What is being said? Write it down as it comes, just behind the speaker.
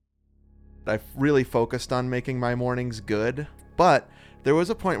I've really focused on making my mornings good, but there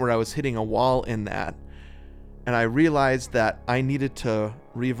was a point where I was hitting a wall in that, and I realized that I needed to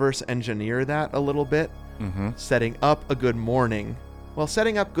reverse engineer that a little bit, setting up a good morning,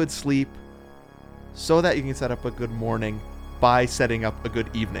 setting up good sleep so that you can set up a good morning by setting up a good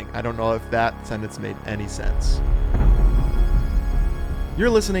evening. I don't know if that sentence made any sense.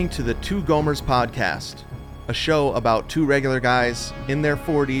 You're listening to the Two Gomers podcast, a show about two regular guys in their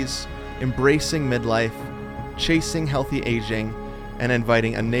 40s, embracing midlife, chasing healthy aging, and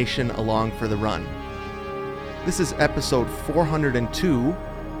inviting a nation along for the run. This is episode 402,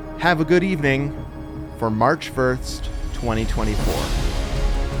 Have a Good Evening, for March 1st, 2024.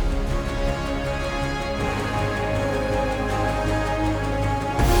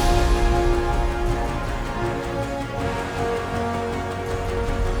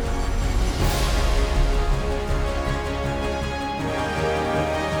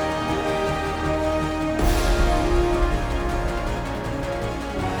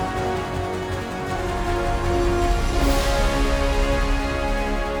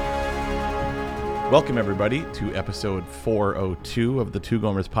 Welcome, everybody, to episode 402 of the Two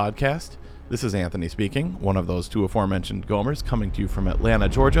Gomers podcast. This is Anthony speaking, one of those two aforementioned Gomers, coming to you from Atlanta,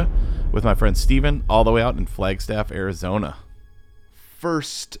 Georgia, with my friend Steven, all the way out in Flagstaff, Arizona.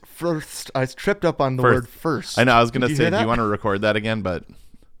 First, I tripped up on the word first. I know, I was going to say, do you want to record that again? But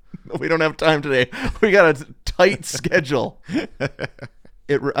we don't have time today. We got a tight schedule.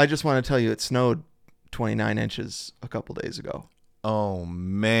 I just want to tell you, it snowed 29 inches a couple days ago. Oh,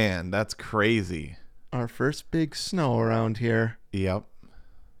 man, that's crazy. Our first big snow around here. Yep.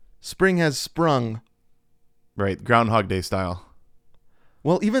 Spring has sprung. Right, Groundhog Day style.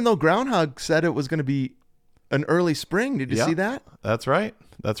 Well, even though Groundhog said it was going to be an early spring, did you see that? That's right.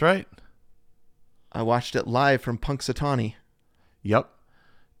 That's right. I watched it live from Punxsutawney. Yep.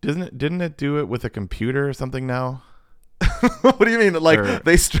 Didn't it do it with a computer or something now? What do you mean? Like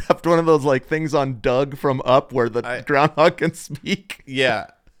they strapped one of those like things on Doug from Up where the groundhog can speak? Yeah.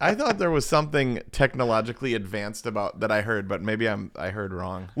 I thought there was something technologically advanced about that I heard, but maybe I heard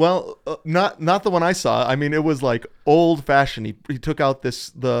wrong. Well, not the one I saw. I mean, it was like old fashioned. He took out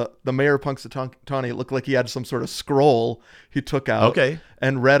the mayor of Punxsutawney. It looked like he had some sort of scroll he took out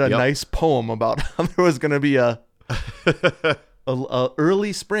and read a nice poem about how there was going to be a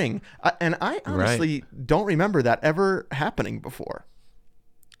early spring. And I honestly don't remember that ever happening before.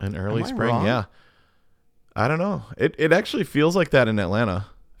 An early spring, yeah. I don't know. It actually feels like that in Atlanta.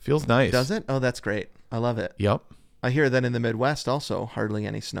 Feels nice. Does it? Oh, that's great. I love it. Yep. I hear that in the Midwest also, hardly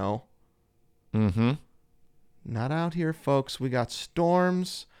any snow. Mm-hmm. Not out here, folks. We got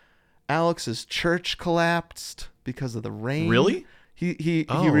storms. Alex's church collapsed because of the rain. Really? He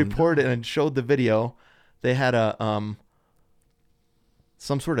reported and showed the video. They had a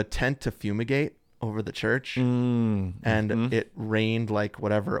some sort of tent to fumigate over the church, and it rained like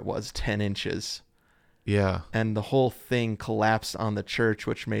whatever it was, 10 inches. Yeah. And the whole thing collapsed on the church,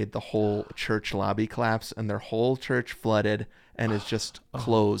 which made the whole church lobby collapse, and their whole church flooded and is just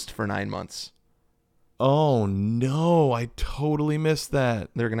closed for 9 months. Oh, no. I totally missed that.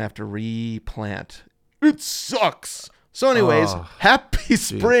 They're going to have to replant. It sucks. So anyways, happy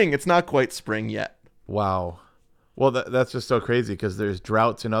spring. It's not quite spring yet. Wow. Well, that's just so crazy because there's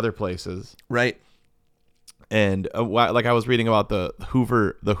droughts in other places. Right. And like I was reading about the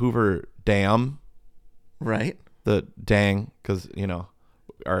Hoover Dam. Right. The dang, because,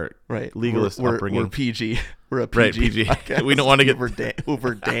 our legalist upbringing. We're PG. We're a PG. Right, PG. Podcast. We don't want to get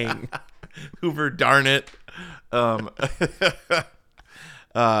Hoover dang. Hoover darn it.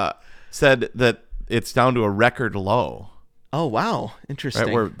 Said that it's down to a record low. Oh, wow. Interesting.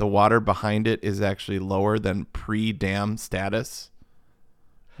 Right, where the water behind it is actually lower than pre-dam status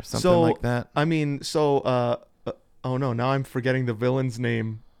or something like that. I mean, oh no, now I'm forgetting the villain's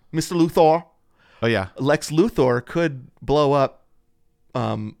name. Mr. Luthor. Oh, yeah. Lex Luthor could blow up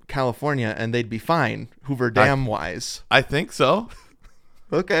California and they'd be fine, Hoover Dam-wise. I think so.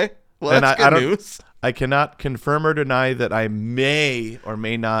 Okay. Well, that's good news. I cannot confirm or deny that I may or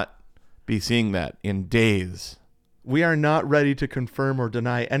may not be seeing that in days. We are not ready to confirm or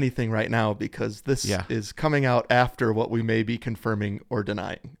deny anything right now because this is coming out after what we may be confirming or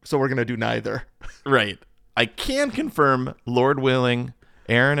denying. So we're going to do neither. Right. I can confirm, Lord willing,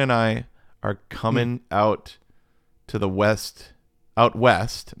 Aaron and I are coming out to the out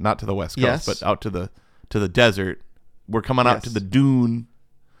west, not to the west coast, but out to the desert. We're coming out to the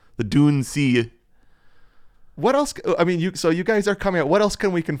dune sea. What else? I mean, so you guys are coming out. What else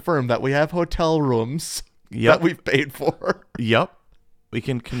can we confirm? That we have hotel rooms that we've paid for. Yep. We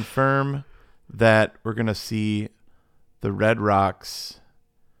can confirm that we're going to see the Red Rocks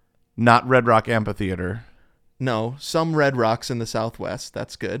Not Red Rock Amphitheater. No, some Red Rocks in the Southwest.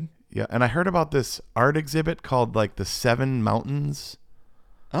 That's good. Yeah, and I heard about this art exhibit called like the Seven Mountains.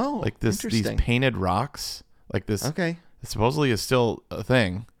 Oh, like these interesting. painted rocks. Like this. Okay. Supposedly is still a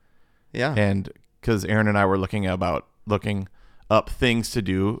thing. Yeah. And because Aaron and I were looking up things to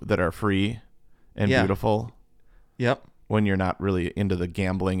do that are free and beautiful. Yep. When you're not really into the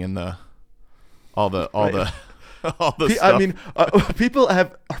gambling and all the stuff. I mean, people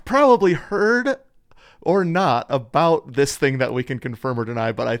have probably heard or not about this thing that we can confirm or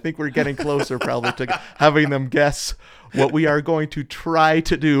deny, but I think we're getting closer probably to having them guess what we are going to try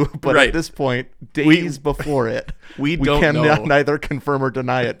to do. But at this point, days before it, we can neither confirm or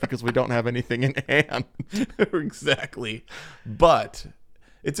deny it because we don't have anything in hand. Exactly. But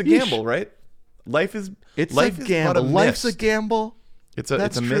it's a gamble, right? Life is a gamble. Life's a gamble. It's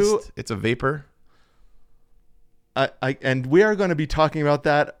a mist. It's a vapor. And we are going to be talking about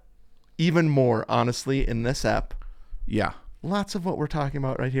that even more, honestly, in this ep. Yeah. Lots of what we're talking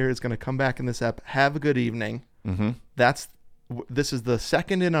about right here is going to come back in this ep. Have a good evening. Mm-hmm. This is the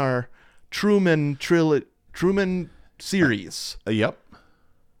second in our Truman series. Yep.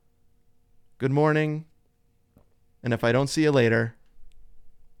 Good morning. And if I don't see you later,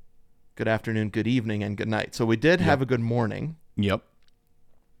 good afternoon, good evening, and good night. So we did have a good morning. Yep.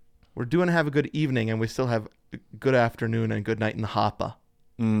 We're doing have a good evening, and we still have good afternoon and good night in the hoppa.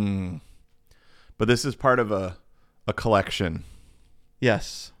 But this is part of a collection.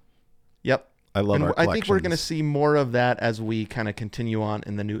 Yes. Yep. I love our collections. I think we're going to see more of that as we kind of continue on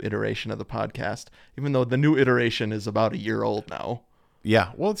in the new iteration of the podcast, even though the new iteration is about a year old now.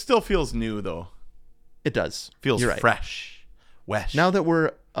 Yeah. Well, it still feels new, though. It does. Feels fresh. Wesh. Now that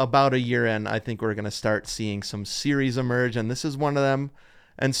we're about a year in, I think we're going to start seeing some series emerge, and this is one of them.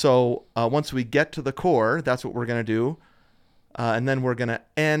 And so once we get to the core, that's what we're going to do. And then we're going to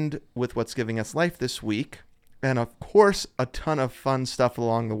end with what's giving us life this week. And, of course, a ton of fun stuff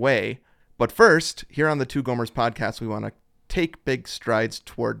along the way. But first, here on the Two Gomers podcast, we want to take big strides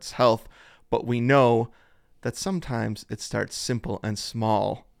towards health. But we know that sometimes it starts simple and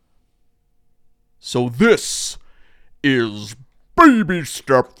small. So this is Baby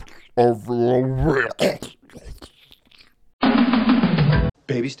Step of the Week.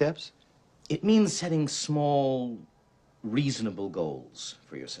 Baby steps? It means setting small, reasonable goals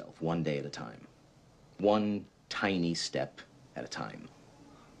for yourself, one day at a time. One tiny step at a time.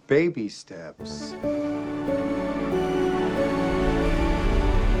 Baby steps.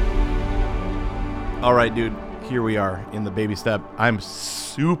 All right, dude. Here we are in the baby step. I'm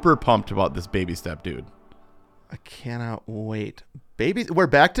super pumped about this baby step, dude. I cannot wait. We're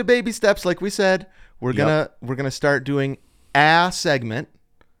back to baby steps, like we said. We're gonna start doing a segment.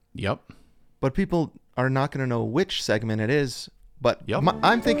 Yep. But people are not gonna know which segment it is. But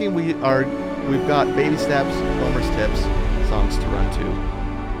I'm thinking we've got baby steps, Gomer's tips, songs to run to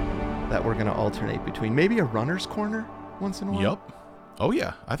that we're gonna alternate between. Maybe a runner's corner once in a while. Yep. Oh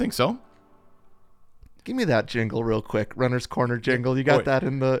yeah, I think so. Give me that jingle real quick. Runner's corner jingle. You got that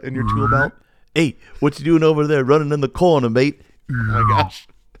in your tool belt? Hey, what you doing over there running in the corner, mate? Oh my gosh.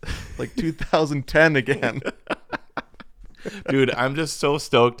 Like 2010 again. Dude, I'm just so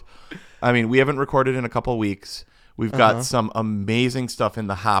stoked. I mean, we haven't recorded in a couple weeks. We've got some amazing stuff in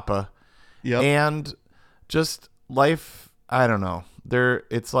the hoppa. Yep. And just life, I don't know.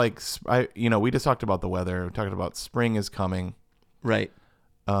 It's like, we just talked about the weather. We talked about spring is coming. Right.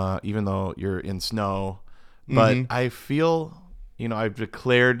 Even though you're in snow. But I feel, I've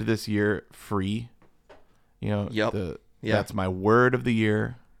declared this year free. That's my word of the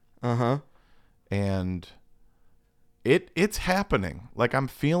year. Uh-huh. And it's happening. Like I'm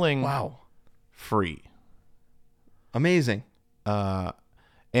feeling free. Amazing.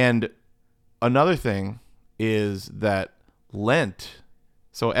 And another thing is that Lent.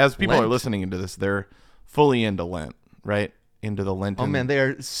 So as people are listening into this, they're fully into Lent, right? Into the Lenten. Oh man, they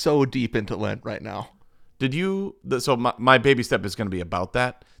are so deep into Lent right now. Did you? So my baby step is going to be about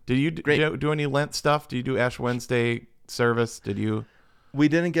that. Did you do any Lent stuff? Did you do Ash Wednesday service? Did you? We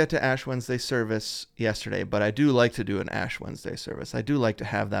didn't get to Ash Wednesday service yesterday, but I do like to do an Ash Wednesday service. I do like to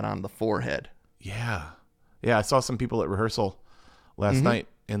have that on the forehead. Yeah. I saw some people at rehearsal last night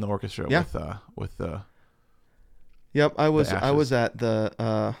in the orchestra with the. Yep, I was at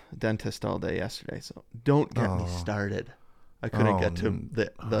the dentist all day yesterday, so don't get me started. I couldn't get to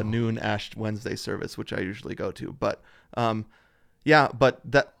the noon Ash Wednesday service, which I usually go to, but so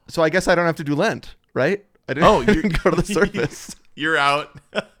I guess I don't have to do Lent, right? I didn't go to the service. You're out.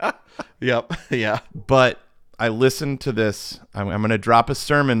 Yep. Yeah. But I listened to this. I'm going to drop a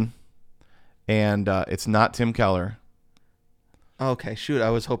sermon, and it's not Tim Keller. Okay, shoot.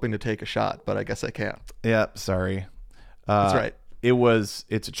 I was hoping to take a shot, but I guess I can't. Yeah, sorry. That's right.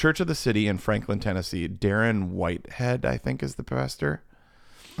 It's a Church of the City in Franklin, Tennessee. Darren Whitehead, I think, is the pastor.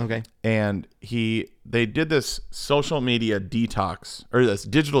 Okay. And they did this social media detox, or this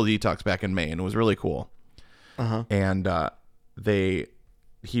digital detox back in May, and it was really cool. Uh-huh. And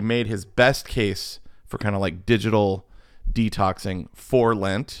he made his best case for kind of like digital detoxing for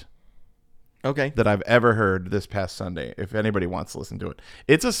Lent Okay. that I've ever heard this past Sunday, if anybody wants to listen to it.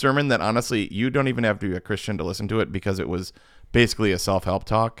 It's a sermon that honestly, you don't even have to be a Christian to listen to it, because it was basically a self-help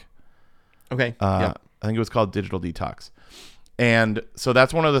talk. Okay. I think it was called Digital Detox. And so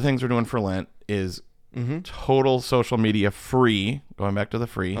that's one of the things we're doing for Lent is total social media free, going back to the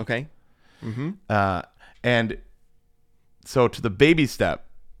free. Okay. And so to the baby step,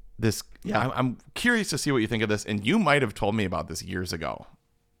 this, Yeah. I'm curious to see what you think of this. And you might have told me about this years ago.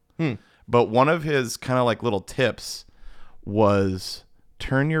 But one of his kind of like little tips was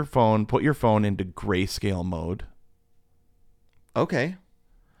put your phone into grayscale mode. Okay.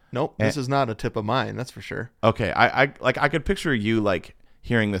 Nope. This is not a tip of mine. That's for sure. Okay. I could picture you like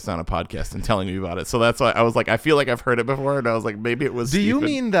hearing this on a podcast and telling me about it. So that's why I was like, I feel like I've heard it before. And I was like, maybe it was. Do you Stephen.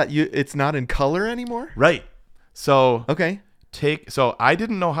 mean that it's not in color anymore? Right. So Okay. so I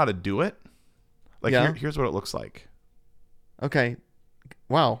didn't know how to do it. Like Yeah. here's what it looks like. Okay.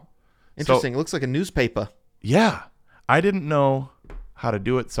 Wow. Interesting. It looks like a newspaper. Yeah. I didn't know how to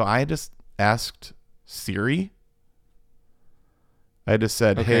do it. So I just asked Siri. I just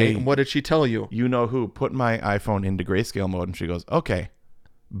said, Okay. hey, What did she tell you? you know who, put my iPhone into grayscale mode. And she goes, okay.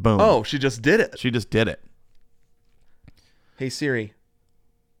 Boom. Oh, she just did it. She just did it. Hey Siri,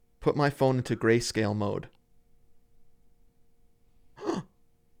 put my phone into grayscale mode.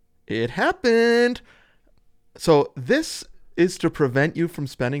 It happened. So this is to prevent you from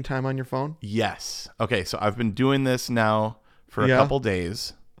spending time on your phone? Yes. Okay. So I've been doing this now for a Yeah. couple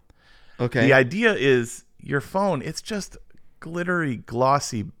days. Okay. The idea is your phone, it's just glittery,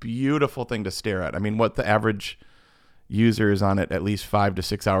 glossy, beautiful thing to stare at. I mean, what the average user is on it at least 5 to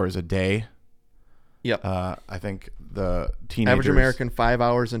 6 hours a day. Yep. I think the teenagers. Average American 5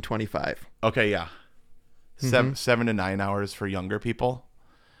 hours and 25. Okay, yeah. 7 to 9 hours for younger people.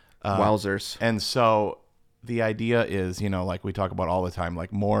 Wowzers. And so the idea is, like we talk about all the time,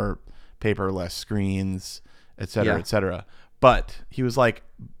 like more paper, less screens, et cetera, Yeah. et cetera. But he was like,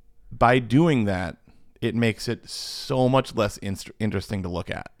 by doing that, it makes it so much less interesting to look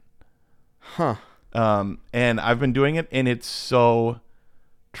at. Huh. And I've been doing it, and it's so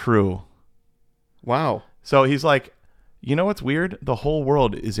true. Wow. So he's like, you know what's weird? The whole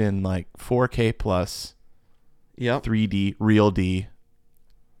world is in like 4K plus, Yep. 3D, real D,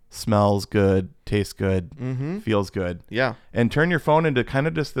 smells good, tastes good, feels good. Yeah. And turn your phone into kind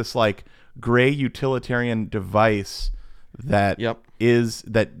of just this like gray utilitarian device that Yep.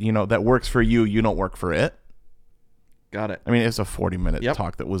 that works for you. You don't work for it. Got it. I mean, it's a 40-minute Yep.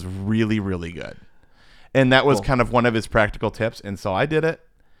 talk that was really, really good. And that was Cool. kind of one of his practical tips. And so I did it.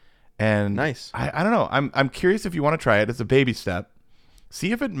 And Nice. I don't know. I'm curious if you want to try it. It's a baby step.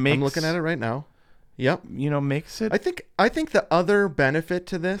 See if it makes. I'm looking at it right now. Yep. Makes it. I think the other benefit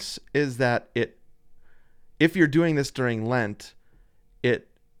to this is that if you're doing this during Lent, it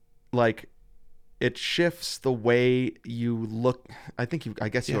shifts the way you look. I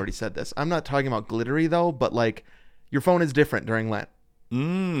guess you already said this. I'm not talking about glittery though, but like your phone is different during Lent.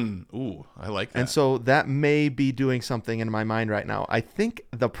 Ooh, I like that. And so that may be doing something in my mind right now. I think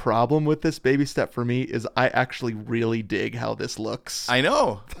the problem with this baby step for me is I actually really dig how this looks. I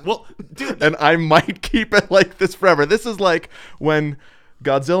know. Well, dude. And I might keep it like this forever. This is like when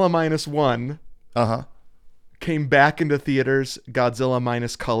Godzilla Minus One came back into theaters, Godzilla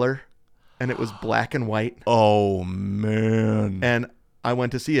Minus Color, and it was black and white. Oh man. And I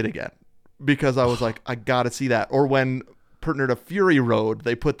went to see it again because I was like, I gotta see that. Or when Partner to Fury Road,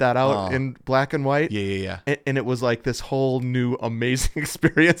 they put that out in black and white. Yeah. And it was like this whole new amazing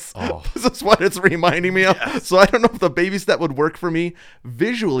experience. Oh. This is what it's reminding me of. So I don't know if the baby step would work for me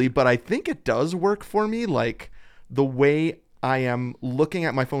visually, but I think it does work for me. Like the way I am looking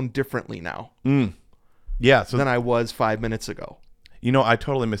at my phone differently now Yeah. So than I was 5 minutes ago. I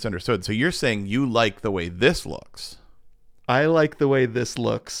totally misunderstood. So you're saying you like the way this looks. I like the way this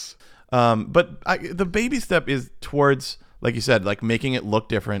looks. But the baby step is towards, like you said, like making it look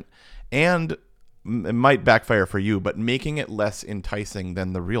different, and it might backfire for you, but making it less enticing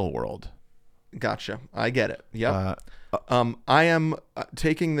than the real world. Gotcha. I get it. Yep. I am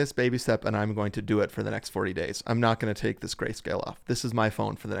taking this baby step, and I'm going to do it for the next 40 days. I'm not going to take this grayscale off. This is my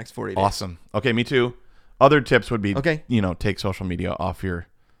phone for the next 40 days. Awesome. Okay, me too. Other tips would be, Okay. Take social media off your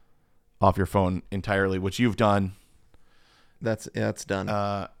phone entirely, which you've done. That's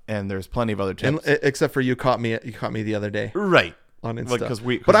done. And there's plenty of other tips. Except for you caught me the other day Right. on Insta.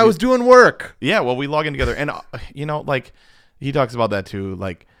 Like, but I was doing work. Yeah, well, we log in together. And, like, he talks about that too.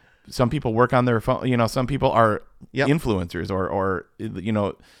 Like, some people work on their phone. Some people are influencers or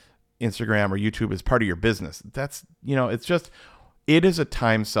Instagram or YouTube is part of your business. That's, it's just, it is a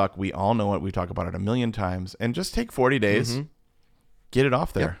time suck. We all know it. We talk about it a million times. And just take 40 days, get it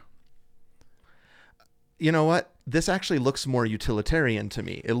off there. Yep. You know what? This actually looks more utilitarian to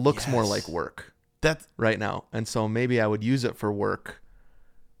me. It looks more like work right now. And so maybe I would use it for work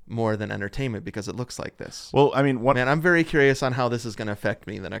more than entertainment because it looks like this. Well, I mean, man, I'm very curious on how this is going to affect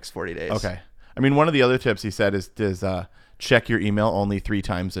me the next 40 days. Okay. I mean, one of the other tips he said is check your email only 3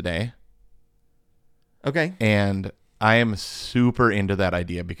 times a day. Okay. And I am super into that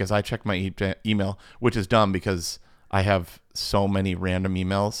idea because I check my email, which is dumb because I have so many random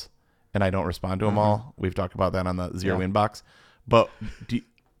emails and I don't respond to them all. We've talked about that on the Zero Inbox. But do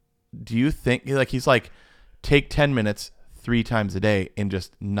you think, like, he's like, take 10 minutes 3 times a day and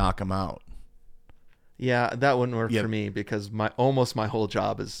just knock them out? Yeah, that wouldn't work for me because almost my whole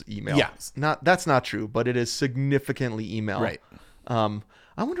job is email. Yeah. That's not true, but it is significantly email. Right.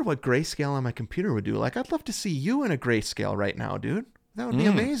 I wonder what grayscale on my computer would do. Like, I'd love to see you in a grayscale right now, dude. That would be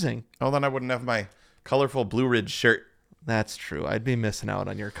amazing. Oh, then I wouldn't have my colorful Blue Ridge shirt. That's true. I'd be missing out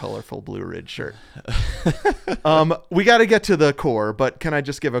on your colorful Blue Ridge shirt. We got to get to the core, but can I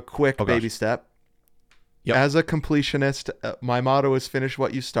just give a quick baby step? Yep. As a completionist, my motto is finish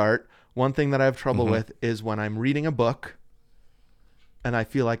what you start. One thing that I have trouble with is when I'm reading a book and I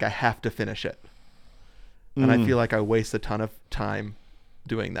feel like I have to finish it. And I feel like I waste a ton of time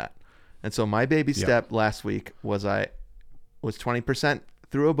doing that. And so my baby step last week was I was 20%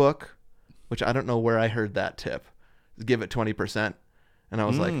 through a book, which I don't know where I heard that tip. Give it 20%. And I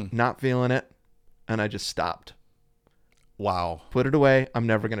was like, not feeling it. And I just stopped. Wow. Put it away. I'm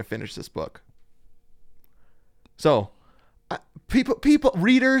never going to finish this book. So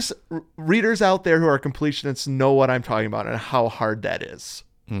readers out there who are completionists know what I'm talking about and how hard that is.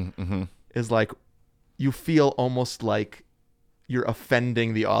 Mm-hmm. Is like, you feel almost like you're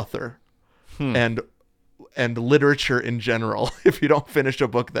offending the author and literature in general if you don't finish a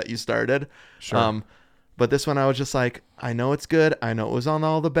book that you started. Sure. But this one I was just like, I know it's good. I know it was on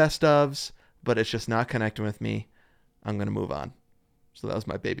all the best ofs, but it's just not connecting with me. I'm going to move on. So that was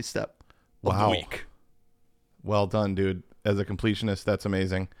my baby step of the week. Well done, dude. As a completionist, that's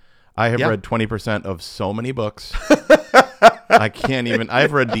amazing. I have read 20% of so many books. I can't even.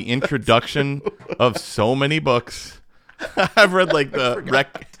 I've read the introduction of so many books. I've read like the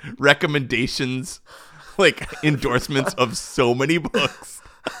recommendations, like endorsements of so many books.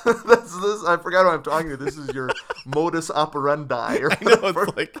 I forgot what I'm talking to. This is your modus operandi. Or I know,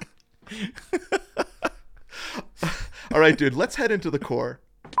 it's like... All right, dude, let's head into the core.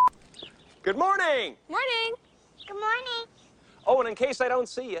 Good morning. Morning. Good morning. Oh, and in case I don't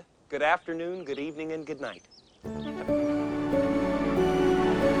see you, good afternoon, good evening, and good night.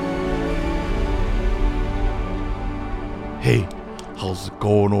 Hey, how's it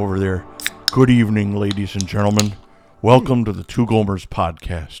going over there? Good evening, ladies and gentlemen. Welcome to the Two Gomers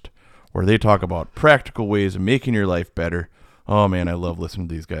podcast, where they talk about practical ways of making your life better. Oh, man, I love listening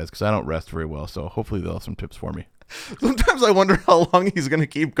to these guys because I don't rest very well, so hopefully they'll have some tips for me. Sometimes I wonder how long he's going to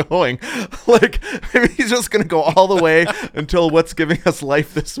keep going. Like, maybe he's just going to go all the way until what's giving us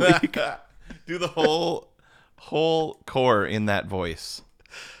life this week. Do the whole core in that voice.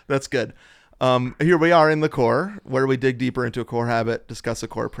 That's good. Here we are in the core, where we dig deeper into a core habit, discuss a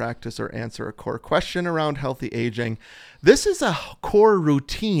core practice, or answer a core question around healthy aging. This is a core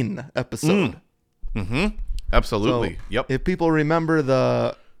routine episode. Mm-hmm. Absolutely. So yep. If people remember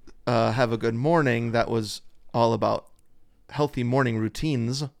the Have a Good Morning, that was all about healthy morning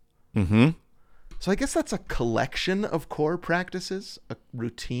routines. Mm-hmm. So I guess that's a collection of core practices, a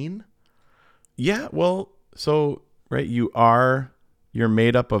routine. Yeah, well, so, right, you're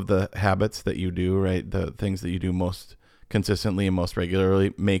made up of the habits that you do, right? The things that you do most consistently and most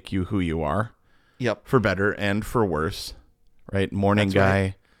regularly make you who you are. Yep. For better and for worse, right? Morning That's guy,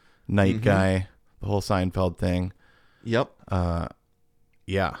 right. night guy, the whole Seinfeld thing. Yep.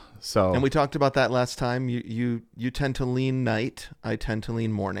 Yeah. So. And we talked about that last time. You tend to lean night. I tend to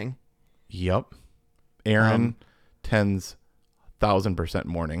lean morning. Yep. Aaron tends 1,000%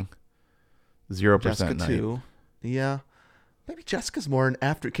 morning. 0% Jessica night. too. Yeah. Maybe Jessica's more an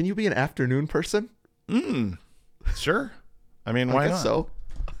after. Can you be an afternoon person? Sure. I mean, I why guess not? so.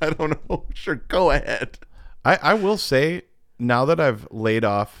 I don't know. Sure, go ahead. I will say, now that I've laid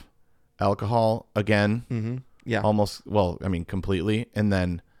off alcohol again, Mm-hmm. Yeah. completely, and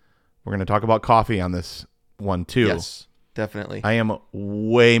then we're going to talk about coffee on this one too. Yes. Definitely. I am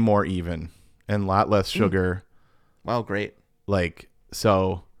way more even and a lot less sugar. Wow, great. Like,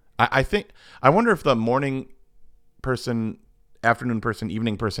 so I think, I wonder if the morning person, afternoon person,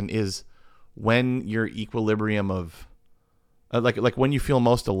 evening person is when your equilibrium of, like when you feel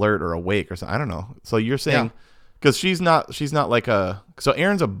most alert or awake or something. I don't know. So you're saying, because she's not like so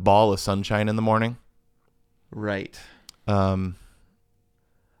Erin's a ball of sunshine in the morning. Right. I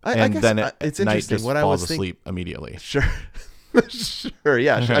guess then it's night interesting. just What I falls was asleep immediately. Sure. Sure.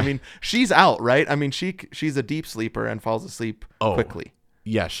 Yeah. I mean, she's out, right? I mean, she's a deep sleeper and falls asleep quickly.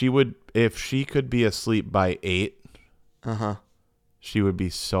 Yeah, she would, if she could be asleep by 8. She would be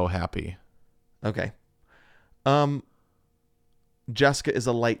so happy. Okay. Jessica is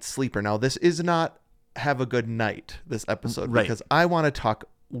a light sleeper. Now, this is not have a good night, this episode, right, because I want to talk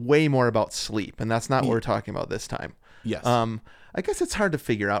way more about sleep, and that's not what we're talking about this time. Yes. I guess it's hard to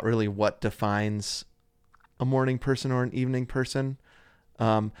figure out really what defines a morning person or an evening person.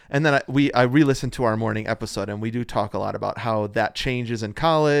 And then I re-listened to our morning episode, and we do talk a lot about how that changes in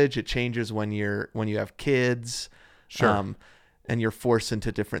college. It changes when you have kids. Sure. And you're forced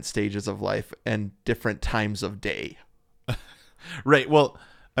into different stages of life and different times of day. Right. Well,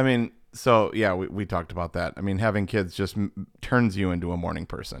 I mean, so yeah, we talked about that. I mean, having kids just turns you into a morning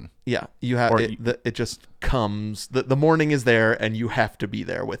person. Yeah, you have it just comes. The morning is there, and you have to be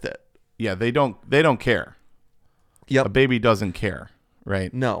there with it. Yeah, they don't care. Yep. A baby doesn't care,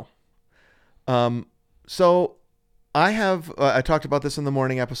 right? No. So I have I talked about this in the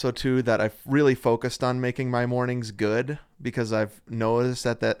morning episode too, that I've really focused on making my mornings good because I've noticed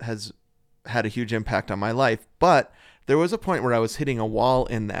that has had a huge impact on my life. But there was a point where I was hitting a wall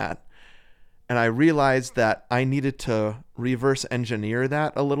in that, and I realized that I needed to reverse engineer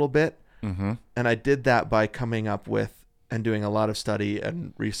that a little bit. Mm-hmm. And I did that by coming up with and doing a lot of study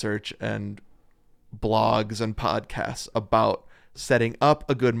and research and blogs and podcasts about setting up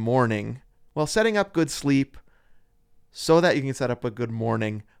a good morning. Well, setting up good sleep so that you can set up a good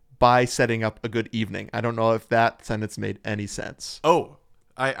morning by setting up a good evening. I don't know if that sentence made any sense. Oh,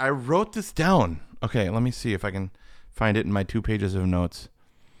 I wrote this down. Okay, let me see if I can find it in my 2 pages of notes.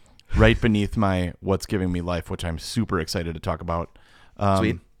 Right beneath my What's Giving Me Life, which I'm super excited to talk about.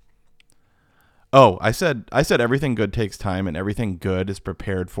 Sweet. Oh, I said everything good takes time, and everything good is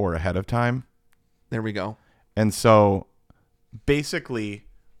prepared for ahead of time. There we go. And so basically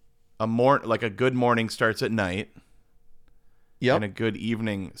a good morning starts at night. Yep. And a good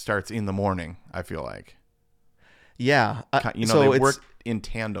evening starts in the morning, I feel like. Yeah. They work in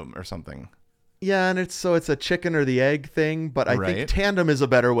tandem or something. Yeah, and it's a chicken or the egg thing, but I think tandem is a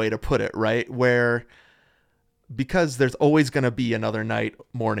better way to put it, right? Where because there's always going to be another night,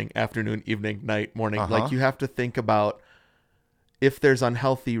 morning, afternoon, evening, night, morning. Like you have to think about if there's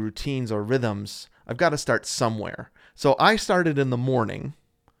unhealthy routines or rhythms, I've got to start somewhere. So I started in the morning.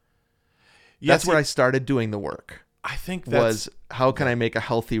 That's where I started doing the work. I think was how can I make a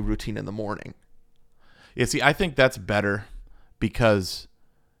healthy routine in the morning? Yeah, see, I think that's better because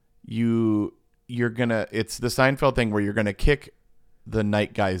you're gonna. It's the Seinfeld thing where you're gonna kick the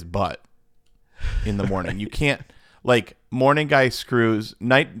night guy's butt in the morning. You can't night guy screws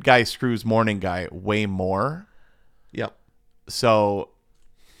morning guy way more. Yep. So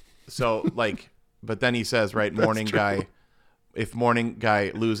but then he says, right, morning guy. If morning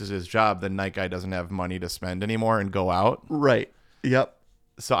guy loses his job, then night guy doesn't have money to spend anymore and go out. Right. Yep.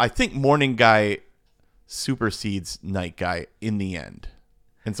 So I think morning guy supersedes night guy in the end.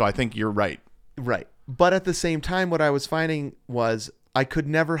 And so I think you're right. Right. But at the same time, what I was finding was I could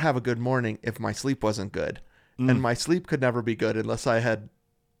never have a good morning if my sleep wasn't good. And my sleep could never be good unless I had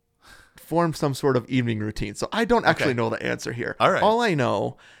formed some sort of evening routine. So I don't actually know the answer here. All right. All I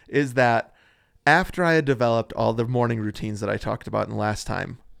know is that after I had developed all the morning routines that I talked about in the last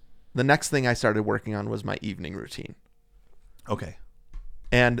time, the next thing I started working on was my evening routine. Okay.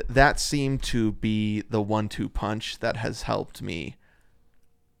 And that seemed to be the 1-2 punch that has helped me.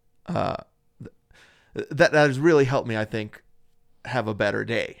 That has really helped me, I think, have a better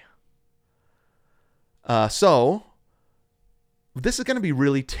day. So this is going to be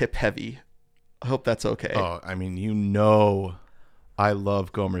really tip heavy. I hope that's okay. Oh, I mean, I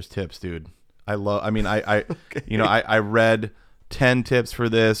love Gomer's tips, dude. I read 10 tips for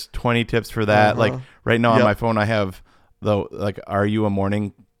this, 20 tips for that. Like right now on my phone, I have are you a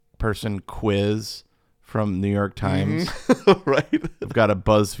morning person quiz from New York Times. Right. I've got a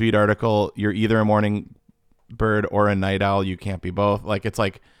BuzzFeed article. You're either a morning bird or a night owl. You can't be both. Like, it's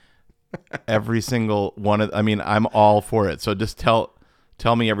like every single one I'm all for it. So just tell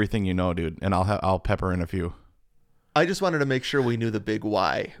me everything you know, dude. And I'll pepper in a few. I just wanted to make sure we knew the big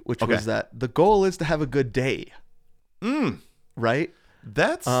why, which was that the goal is to have a good day. Right?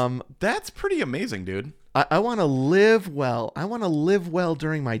 That's pretty amazing, dude. I want to live well. I want to live well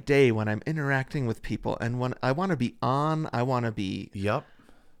during my day when I'm interacting with people. And when I want to be on, I want to be Yep.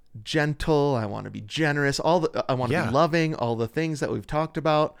 gentle. I want to be generous. I want to be loving, all the things that we've talked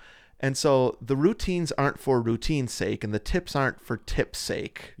about. And so the routines aren't for routine's sake, and the tips aren't for tips'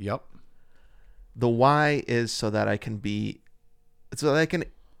 sake. Yep. The why is so that I can be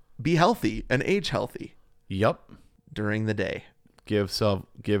healthy and age healthy. Yep. During the day. Give,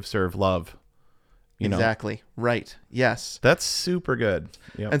 serve, love. Exactly. Right. Yes. That's super good.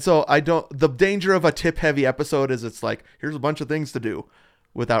 Yep. And so the danger of a tip heavy episode is it's like, here's a bunch of things to do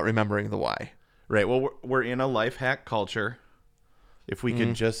without remembering the why. Right. Well, we're in a life hack culture. If we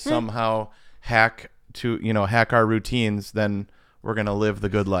can just somehow hack our routines, then we're going to live the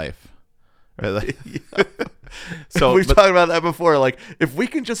good life. Right? So we've talked about that before. Like, if we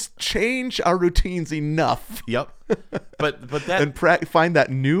can just change our routines enough. Yep. But that and find that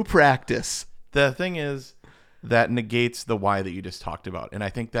new practice. The thing is, that negates the why that you just talked about, and I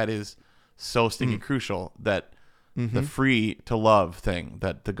think that is so stinking crucial. That the free to love thing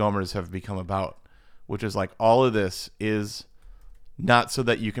that the Gomers have become about, which is like all of this is not so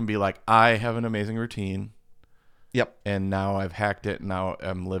that you can be like, I have an amazing routine. Yep. And now I've hacked it. And now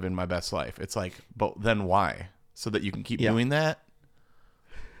I'm living my best life. It's like, but then why? So that you can keep doing that.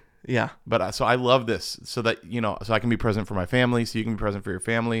 Yeah. But so I love this so that, so I can be present for my family. So you can be present for your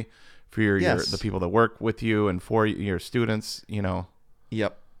family, for the people that work with you and for your students,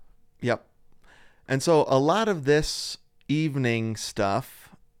 Yep. Yep. And so a lot of this evening stuff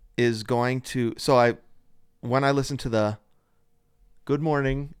is going to, when I listened to the Good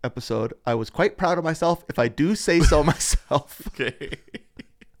Morning episode, I was quite proud of myself, if I do say so myself. Okay.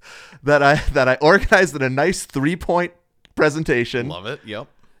 that I organized in a nice 3-point presentation. Love it. Yep.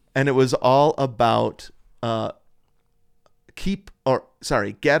 And it was all about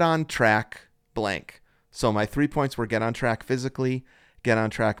get on track blank. So my 3 points were get on track physically, get on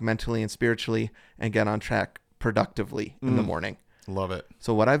track mentally and spiritually, and get on track productively in the morning. Love it.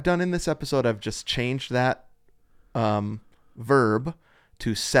 So what I've done in this episode, I've just changed that verb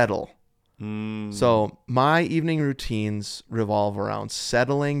to settle. So my evening routines revolve around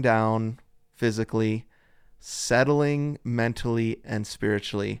settling down physically, settling mentally and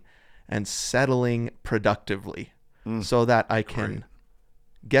spiritually, and settling productively so that I can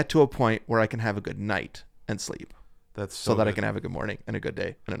get to a point where I can have a good night and sleep. That's so that I can have a good morning and a good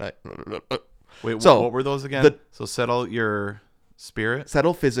day and a night. Wait, so what were those again? So settle your spirit.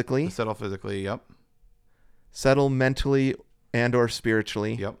 Settle physically. Settle physically. Yep. Settle mentally and or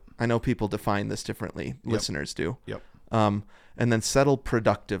spiritually. Yep. I know people define this differently. Yep. Listeners do. Yep. And then settle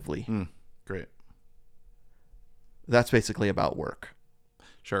productively. Great. That's basically about work.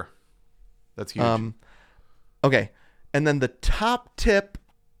 Sure. That's huge. Okay. And then the top tip,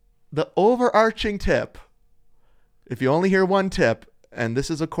 the overarching tip, if you only hear one tip, and this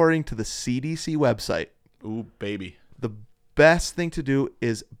is according to the CDC website. Ooh, baby. The best thing to do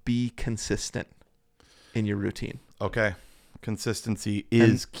is be consistent in your routine. Okay. Consistency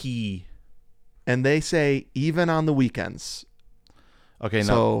is key. And they say even on the weekends. Okay,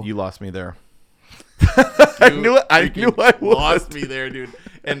 no, you lost me there. I knew I would. Lost me there, dude.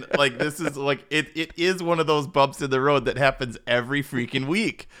 And like this is like it is one of those bumps in the road that happens every freaking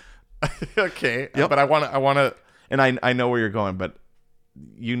week. Okay. Yep. But I wanna and I know where you're going, but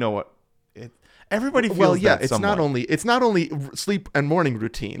you know what everybody feels that somewhat. It's not only sleep and morning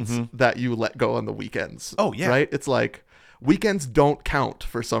routines that you let go on the weekends. Oh yeah. Right? It's like weekends don't count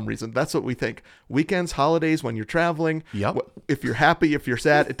for some reason. That's what we think. Weekends, holidays, when you're traveling. Yep. If you're happy, if you're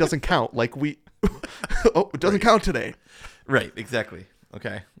sad, it doesn't count. Like it doesn't count today. Right. Exactly.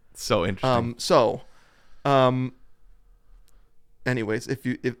 Okay. So interesting. Anyways,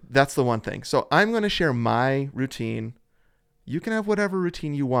 if that's the one thing. So I'm going to share my routine. You can have whatever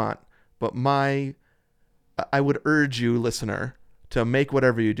routine you want, but I would urge you, listener, to make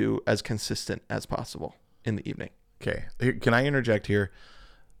whatever you do as consistent as possible in the evening. Okay. Can I interject here?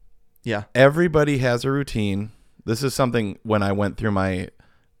 Yeah. Everybody has a routine. This is something when I went through my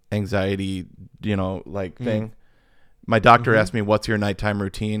anxiety, thing. My doctor asked me, "What's your nighttime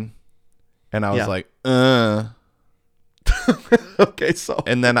routine?" And I was like, Okay, so.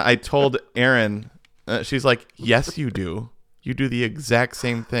 And then I told Erin, she's like, "Yes, you do. You do the exact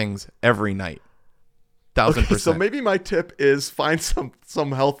same things every night." 1000%. So maybe my tip is find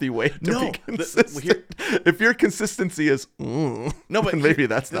some healthy way to be consistent. If your consistency is no, but maybe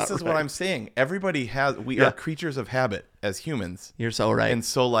that's not right. This is what I'm saying. Everybody we are creatures of habit as humans. You're so right. And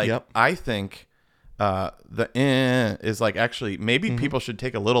so I think is like actually maybe people should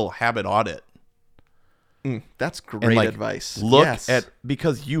take a little habit audit. That's great And like advice. look Yes. at,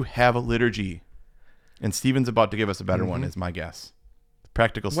 because you have a liturgy, and Steven's about to give us a better one, is my guess.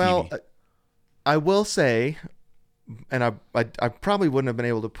 Practical Well, Stevie. I will say, and I probably wouldn't have been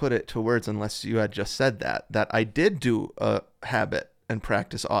able to put it to words unless you had just said that I did do a habit and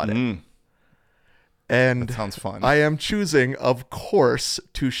practice audit. And That sounds fun. I am choosing, of course,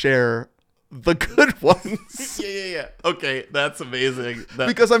 to share the good ones. yeah. Okay, that's amazing.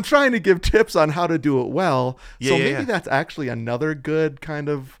 Because I'm trying to give tips on how to do it well. So Yeah, maybe yeah. that's actually another good kind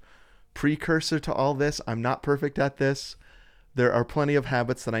of precursor to all this. I'm not perfect at this. There are plenty of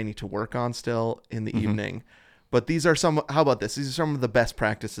habits that I need to work on still in the evening. But these are some, how about this? These are some of the best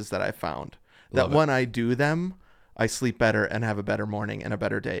practices that I've found. That Love it. when I do them, I sleep better and have a better morning and a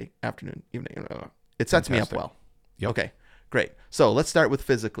better day, afternoon, evening. It sets me up Fantastic. well. Yep. Okay, great. So let's start with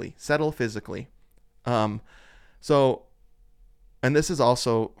physically. Settle physically. So, and this is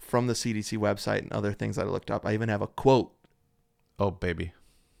also from the CDC website and other things that I looked up. I even have a quote. Oh, baby.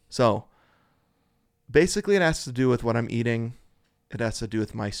 So basically it has to do with what I'm eating. It has to do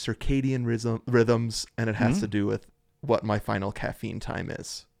with my circadian rhythms, and it has to do with what my final caffeine time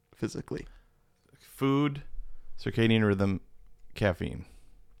is physically. Food, circadian rhythm, caffeine.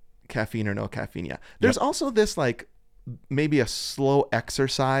 Caffeine or no caffeine, yeah. There's also this like maybe a slow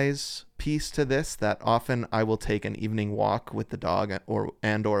exercise piece to this, that often I will take an evening walk with the dog or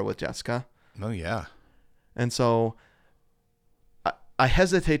with Jessica. Oh, yeah. And so I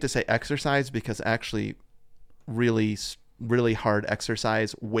hesitate to say exercise because actually really, really hard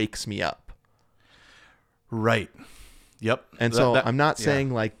exercise wakes me up. Right. Yep. And so I'm not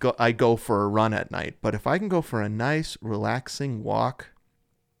saying like I go for a run at night, but if I can go for a nice, relaxing walk,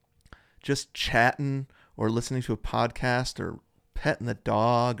 just chatting or listening to a podcast or petting the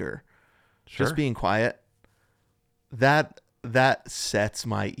dog or just being quiet, that sets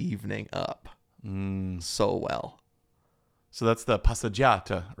my evening up so well. So that's the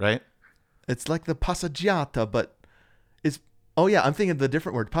passeggiata, right? It's like the passeggiata, but I'm thinking of the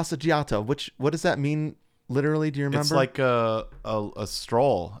different word, passeggiata. What does that mean literally? Do you remember? It's like a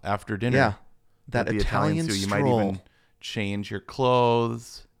stroll after dinner. Yeah, that the Italian do. You stroll. might even change your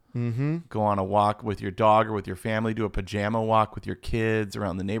clothes, go on a walk with your dog or with your family, do a pajama walk with your kids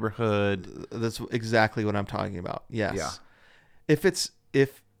around the neighborhood. That's exactly what I'm talking about. Yes. Yeah.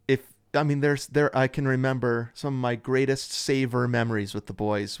 If I mean, I can remember some of my greatest savor memories with the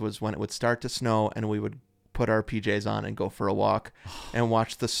boys was when it would start to snow and we would put our PJs on and go for a walk and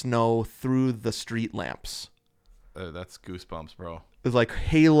watch the snow through the street lamps. That's goosebumps, bro. There's like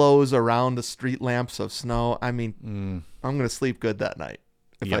halos around the street lamps of snow. I mean, I'm going to sleep good that night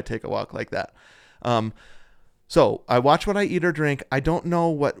if I take a walk like that. So I watch what I eat or drink. I don't know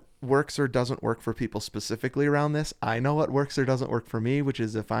what works or doesn't work for people specifically around this. I know what works or doesn't work for me, which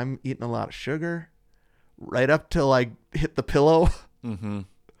is if I'm eating a lot of sugar right up till I hit the pillow,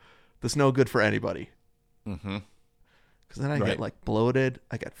 that's no good for anybody. Because then I get like bloated,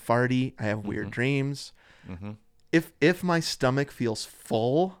 I get farty, I have weird dreams. If my stomach feels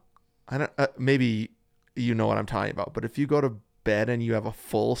full, I don't maybe you know what I'm talking about, but if you go to bed and you have a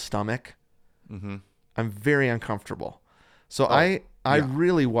full stomach, I'm very uncomfortable. So I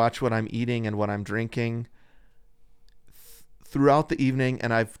really watch what I'm eating and what I'm drinking throughout the evening,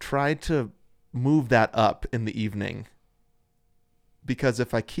 and I've tried to move that up in the evening, because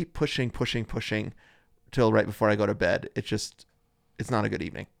if I keep pushing till right before I go to bed, it's not a good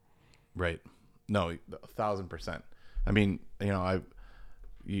evening. Right. No, 1,000%. I mean,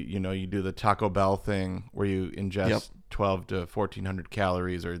 you do the Taco Bell thing where you ingest 12 to 1,400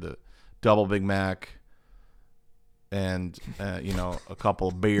 calories, or the double Big Mac and, a couple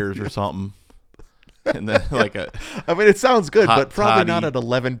of beers or something. And then like I mean, it sounds good, hot but probably toddy. not at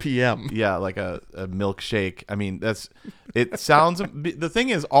 11 p.m. Yeah, like a milkshake. I mean, it sounds, the thing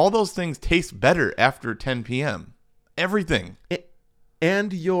is, all those things taste better after 10 p.m. Everything.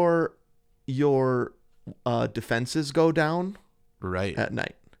 And your defenses go down Right. at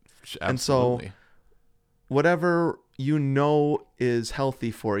night. Absolutely. And so whatever is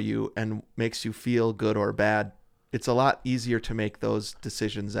healthy for you and makes you feel good or bad, it's a lot easier to make those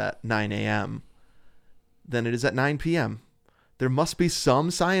decisions at 9 a.m. than it is at 9 p.m. There must be some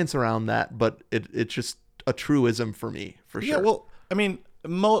science around that, but it's just a truism for me, for sure. Yeah, well, I mean,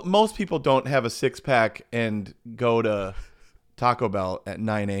 most people don't have a six-pack and go to Taco Bell at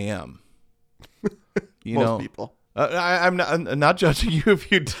 9 a.m. Most people. I'm not judging you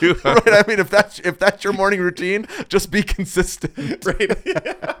if you do. Right. I mean, if that's your morning routine, just be consistent. Right.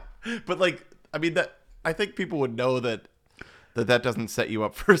 Yeah. But I think people would know that doesn't set you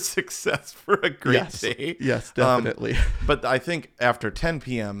up for success for a great day. Yes, definitely. But I think after 10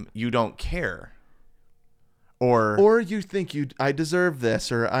 p.m. you don't care. Or you think I deserve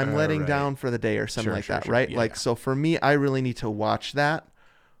this, or I'm letting right. down for the day, or something like that, Sure. right? Yeah, So for me, I really need to watch that,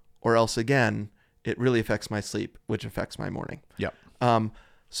 or else again, it really affects my sleep, which affects my morning. Yep.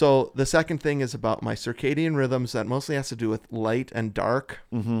 So the second thing is about my circadian rhythms. That mostly has to do with light and dark.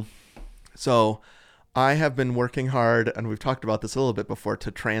 Mm-hmm. So I have been working hard, and we've talked about this a little bit before, to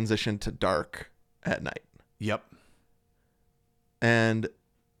transition to dark at night. Yep. And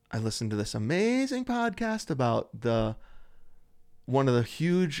I listened to this amazing podcast about one of the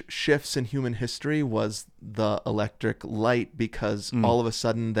huge shifts in human history was the electric light, because all of a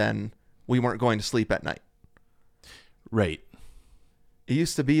sudden then we weren't going to sleep at night. Right. It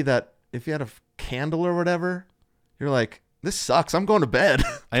used to be that if you had a candle or whatever, you're like, this sucks, I'm going to bed.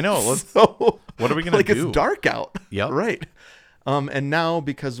 I know. So, what are we going to do? It's dark out. Yep. Right. And now,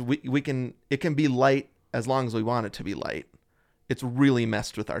 because it can be light as long as we want it to be light, it's really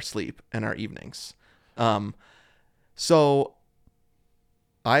messed with our sleep and our evenings. So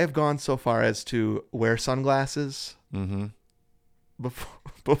I have gone so far as to wear sunglasses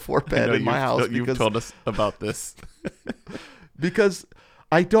before bed in my house. You've told us about this. Because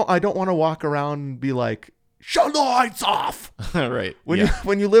I don't want to walk around and be like, shut the lights off. Right.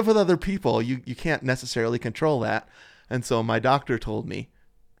 When you live with other people, you can't necessarily control that. And so my doctor told me,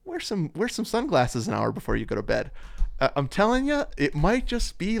 wear some sunglasses an hour before you go to bed. I'm telling you, it might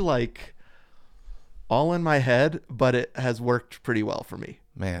just be like all in my head, but it has worked pretty well for me.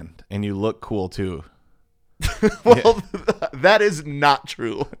 Man, and you look cool too. Well, that is not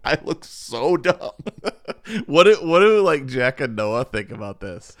true. I look so dumb. What do like Jack and Noah think about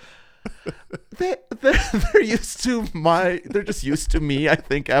this? They're used to they're just used to me, I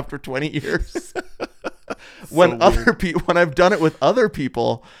think, after 20 years. When I've done it with other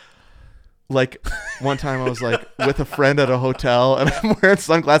people, like one time I was like with a friend at a hotel and I'm wearing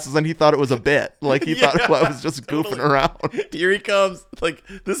sunglasses and he thought it was a bit. Like he thought I was just goofing around. Here he comes. Like,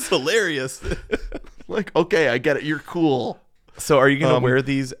 this is hilarious. Like, okay, I get it. You're cool. So are you going to wear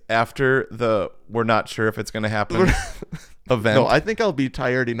these after we're not sure if it's going to happen event? No, I think I'll be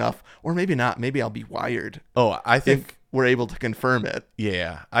tired enough, or maybe not. Maybe I'll be wired. Oh, I think if we're able to confirm it.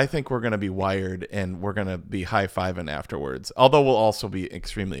 Yeah, I think we're going to be wired and we're going to be high-fiving afterwards. Although we'll also be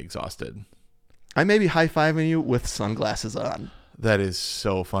extremely exhausted. I may be high-fiving you with sunglasses on. That is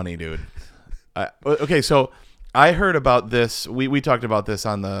so funny, dude. Okay, so I heard about this. We talked about this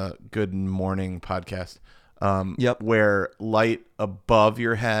on the Good Morning podcast. Yep. Where light above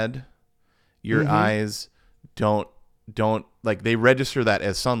your head, your eyes don't like, they register that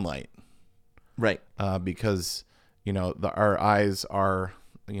as sunlight. Right. Because our eyes are,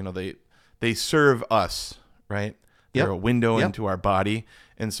 they serve us, right? They're a window into our body.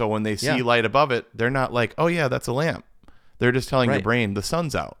 And so when they see light above it, they're not like, oh yeah, that's a lamp. They're just telling your brain the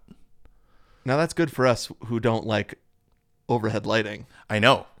sun's out. Now that's good for us who don't like overhead lighting. I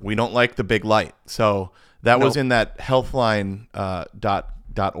know. We don't like the big light. So that was in that healthline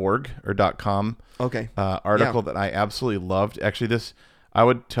 .org or .com article that I absolutely loved. Actually, I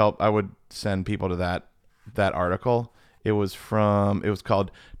would send people to that article. It was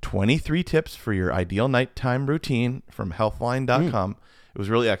called 23 Tips for Your Ideal Nighttime Routine from healthline.com. It was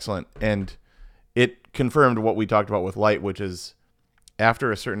really excellent, and it confirmed what we talked about with light, which is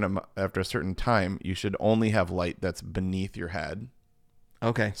after a certain time, you should only have light that's beneath your head.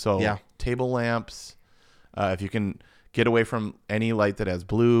 Okay. So table lamps, if you can get away from any light that has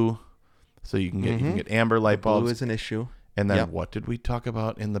blue, so you can get amber light bulbs. Blue is an issue. And then what did we talk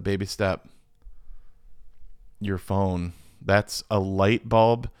about in the baby step? Your phone. That's a light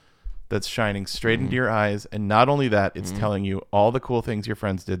bulb that's shining straight into your eyes. And not only that, it's telling you all the cool things your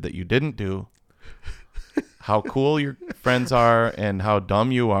friends did that you didn't do, how cool your friends are, and how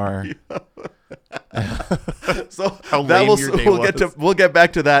dumb you are. So we'll get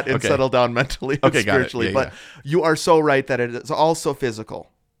back to that and settle down mentally and spiritually. Yeah, but you are so right that it is also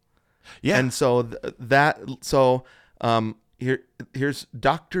physical. Yeah. And so here's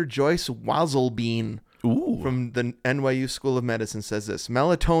Dr. Joyce Wazelbean from the NYU School of Medicine says this: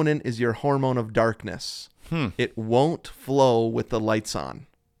 melatonin is your hormone of darkness. It won't flow with the lights on.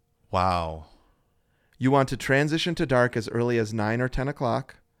 Wow. You want to transition to dark as early as 9 or 10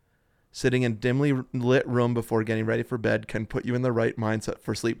 o'clock. Sitting in dimly lit room before getting ready for bed can put you in the right mindset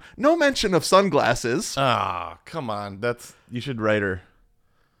for sleep. No mention of sunglasses. Ah, come on. You should write her.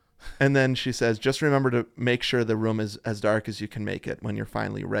 And then she says, just remember to make sure the room is as dark as you can make it when you're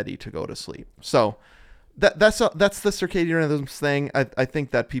finally ready to go to sleep. So that's the circadian rhythms thing. I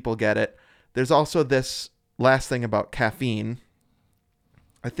think that people get it. There's also this last thing about caffeine.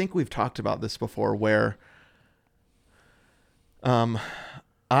 I think we've talked about this before, where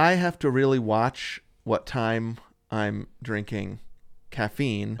I have to really watch what time I'm drinking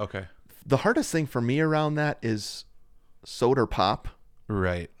caffeine. Okay. The hardest thing for me around that is soda pop.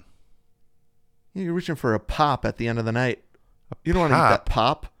 Right. You're reaching for a pop at the end of the night. You don't want to eat that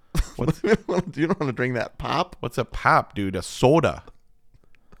pop. What's, You don't want to drink that pop. what's a pop, dude? A soda.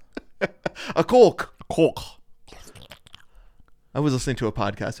 A Coke. Coke. I was listening to a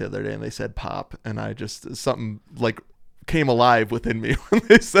podcast the other day and they said pop, and I just something like came alive within me when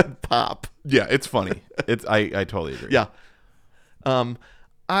they said pop. Yeah, it's funny. I totally agree. Yeah. I'm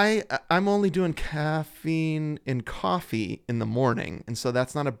only doing caffeine in coffee in the morning, and so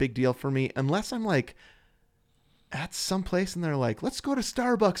that's not a big deal for me unless I'm like at some place and they're like, let's go to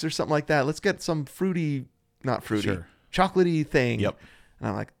Starbucks or something like that. Let's get some chocolatey thing. Yep. And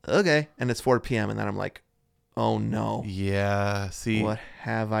I'm like, okay. And it's 4 p.m. and then I'm like, oh no. Yeah. See, What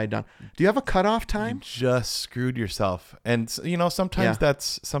have I done? Do you have a cutoff you time? just screwed yourself. And sometimes Yeah.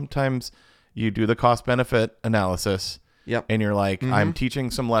 sometimes you do the cost benefit analysis. Yep. And you're like, I'm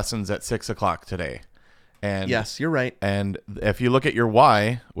teaching some lessons at 6:00 today. And Yes, you're right. And if you look at your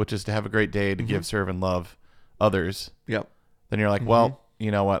why, which is to have a great day, to give, serve, and love others, Yep. then you're like, well,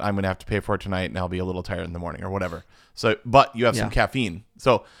 you know what? I'm going to have to pay for it tonight, and I'll be a little tired in the morning or whatever. So, but you have some caffeine.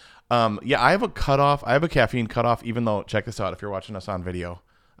 So, I have a cutoff. I have a caffeine cutoff, even though, check this out. If you're watching us on video,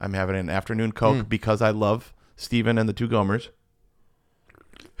 I'm having an afternoon Coke because I love Steven and the Two Gomers.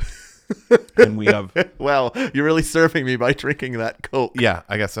 And we have... Well, you're really serving me by drinking that Coke. Yeah,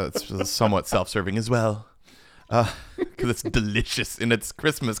 I guess that's somewhat self-serving as well. Because it's delicious and it's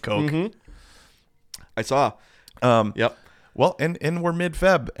Christmas Coke. I saw. Yep. Well, and we're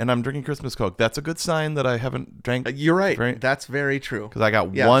mid-Feb and I'm drinking Christmas Coke. That's a good sign that I haven't drank. You're right. That's very true. Because I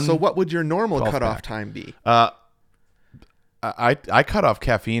got Yeah. one. So what would your normal 12 cutoff pack. time be? I cut off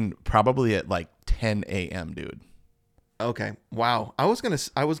caffeine probably at like 10 a.m., dude. Okay. Wow. I was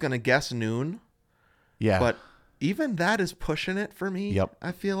gonna guess noon, Yeah. but even that is pushing it for me. Yep.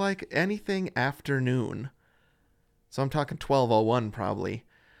 I feel like anything after noon. So I'm talking 12:01 probably.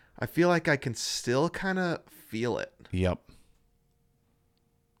 I feel like I can still kind of feel it Yep.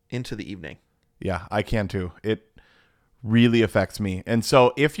 into the evening. Yeah, I can too. It really affects me. And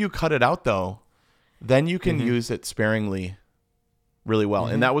so if you cut it out, though, then you can use it sparingly really well.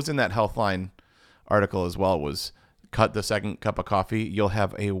 And that was in that Healthline article as well, was cut the second cup of coffee. You'll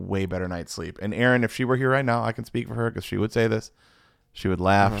have a way better night's sleep. And Erin, if she were here right now, I can speak for her because she would say this. She would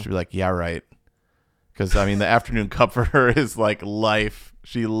laugh. She'd be like, yeah, right. Because, I mean, the afternoon cup for her is like life.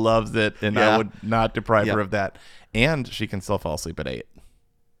 She loves it. And I would not deprive her of that. And she can still fall asleep at 8.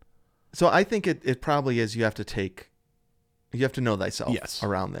 So I think it probably is. You have to know thyself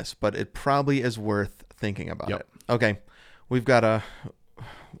around this, but it probably is worth thinking about it. Okay. We've got to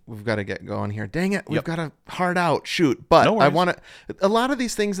get going here. Dang it. We've got a hard out. Shoot. But No I worries. want to, a lot of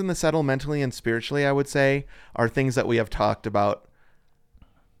these things in the settle mentally and spiritually, I would say, are things that we have talked about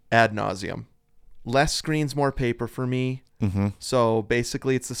ad nauseum. Less screens, more paper for me. Mm-hmm. So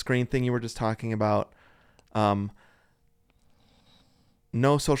basically it's the screen thing you were just talking about.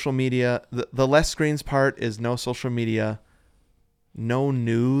 No social media. The less screens part is no social media, no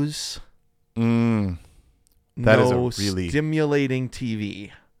news, That is no a really... stimulating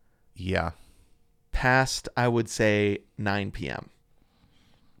TV. Yeah. Past, I would say, 9 p.m.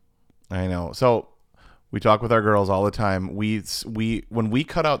 I know. So we talk with our girls all the time. We when we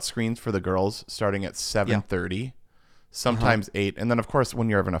cut out screens for the girls starting at 7:30, sometimes 8, and then of course when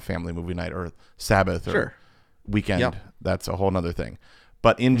you're having a family movie night or Sabbath or weekend, that's a whole nother thing.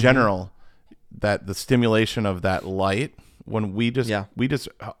 But in general, that the stimulation of that light, when we just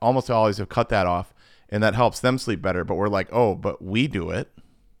almost always have cut that off, and that helps them sleep better. But we're like, oh, but we do it.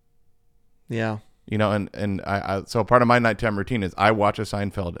 Yeah. You know, and I so part of my nighttime routine is I watch a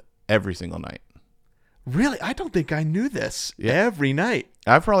Seinfeld every single night. Really? I don't think I knew this. Yeah. Every night.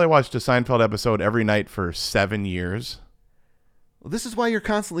 I've probably watched a Seinfeld episode every night for 7 years. Well, this is why you're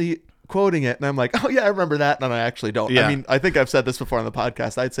constantly quoting it. And I'm like, oh, yeah, I remember that. And I actually don't. Yeah. I mean, I think I've said this before on the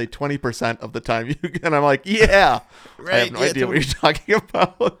podcast. I'd say 20% of the time. And I'm like, yeah. I have no idea what you're talking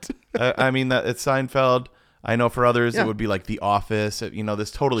about. I mean, that it's Seinfeld. I know for others it would be like The Office. You know, this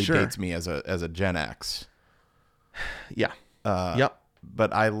totally dates me as a Gen X. Yeah. Yep.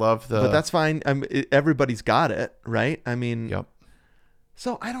 But I love the... But that's fine. Everybody's got it, right? I mean... Yep.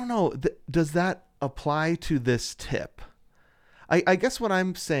 So, I don't know. Does that apply to this tip? I guess what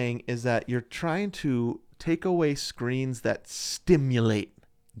I'm saying is that you're trying to take away screens that stimulate.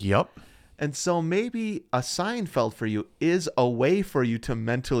 Yep. And so maybe a Seinfeld for you is a way for you to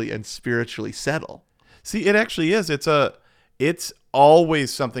mentally and spiritually settle. See, it actually is. It's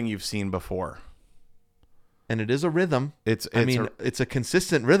always something you've seen before. and it is a rhythm. It's a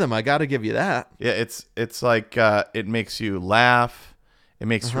consistent rhythm. I got to give you that. Yeah, it's like it makes you laugh, it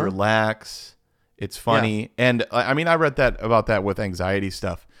makes you relax. It's funny, and I mean, I read that about that with anxiety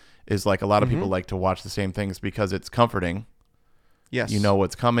stuff. Is like a lot of people like to watch the same things because it's comforting. Yes, you know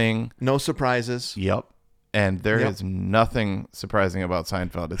what's coming. No surprises. Yep, and there is nothing surprising about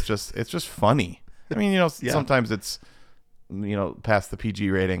Seinfeld. It's just funny. I mean, sometimes it's past the PG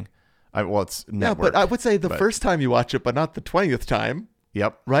rating. It's network. Yeah, but I would say the first time you watch it, but not the 20th time.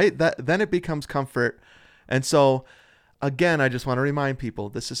 Yep. Right? Then it becomes comfort. And so, again, I just want to remind people,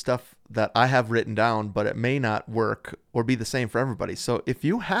 this is stuff that I have written down, but it may not work or be the same for everybody. So if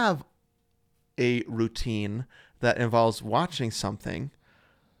you have a routine that involves watching something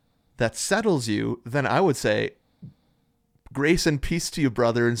that settles you, then I would say, grace and peace to you,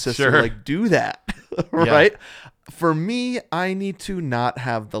 brother and sister. Sure. Like, do that. Right? For me, I need to not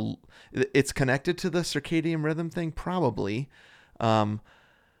have it's connected to the circadian rhythm thing, probably. Of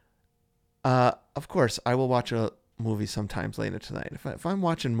course, I will watch a movie sometimes later tonight. If I'm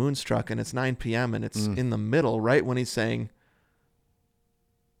watching Moonstruck and it's 9 p.m. and it's in the middle, right when he's saying,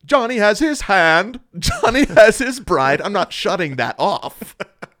 Johnny has his hand, Johnny has his bride, I'm not shutting that off.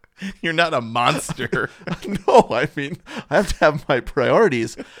 You're not a monster. No, I mean, I have to have my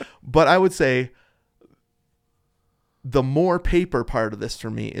priorities. But I would say the more paper part of this for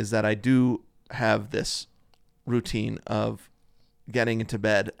me is that I do have this routine of getting into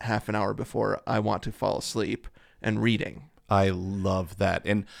bed half an hour before I want to fall asleep and reading. I love that.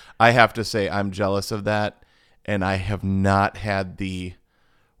 And I have to say I'm jealous of that. And I have not had the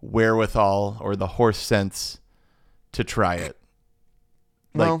wherewithal or the horse sense to try it.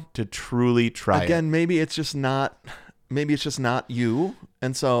 To truly try it. Again, maybe it's just not you.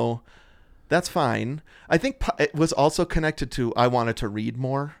 And so that's fine. I think it was also connected to I wanted to read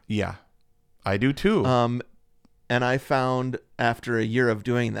more. Yeah, I do too. And I found after a year of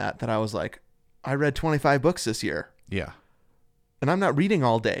doing that I was like, I read 25 books this year. Yeah. And I'm not reading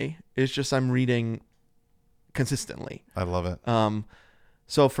all day. It's just I'm reading consistently. I love it.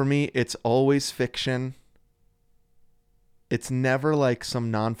 So for me, it's always fiction. It's never like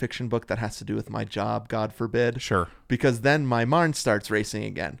some nonfiction book that has to do with my job, God forbid. Sure. Because then my mind starts racing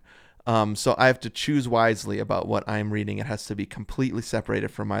again. So I have to choose wisely about what I'm reading. It has to be completely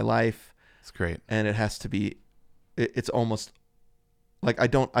separated from my life. It's great. And it has to be, it's almost like I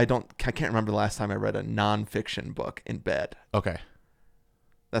can't remember the last time I read a nonfiction book in bed. Okay.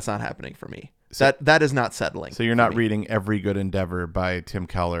 That's not happening for me. So, that is not settling. So you're not reading Every Good Endeavor by Tim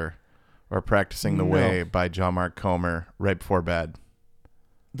Keller or Practicing the Way by John Mark Comer right before bed.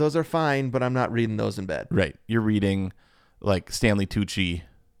 Those are fine, but I'm not reading those in bed. Right. You're reading like Stanley Tucci.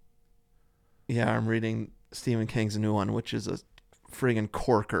 Yeah, I'm reading Stephen King's new one, which is a friggin'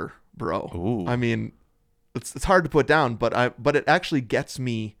 corker, bro. Ooh. I mean, it's hard to put down, but it actually gets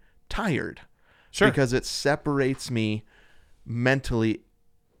me tired. Sure. Because it separates me mentally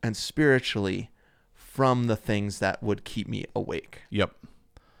and spiritually from the things that would keep me awake. Yep.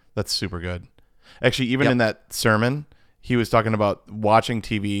 That's super good. Actually, even in that sermon, he was talking about watching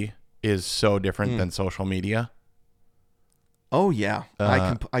TV is so different than social media. Oh yeah,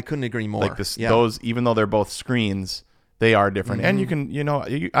 I couldn't agree more. Like those, even though they're both screens, they are different. And you can,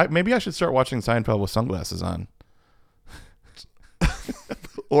 maybe I should start watching Seinfeld with sunglasses on.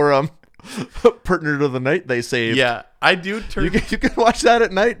 Or Partner to the Night They Saved. Yeah, I do turn. You can watch that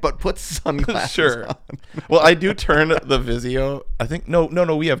at night, but put sunglasses sure. on. Well, I do turn the Vizio. I think no.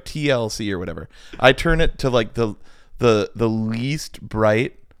 We have TLC or whatever. I turn it to like the least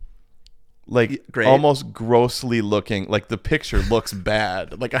bright, like almost grossly looking. Like the picture looks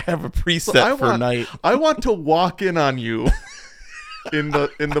bad. Like I have a preset for night. I want to walk in on you. In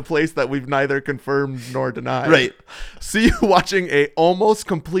the place that we've neither confirmed nor denied. Right. See you watching a almost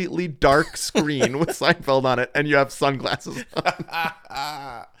completely dark screen with Seinfeld on it, and you have sunglasses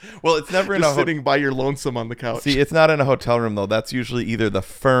on. Well, it's never in Just sitting by your lonesome on the couch. See, it's not in a hotel room though. That's usually either The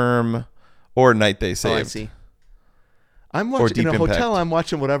Firm or Night They Saved. Oh, I see. I'm watching in a hotel. I'm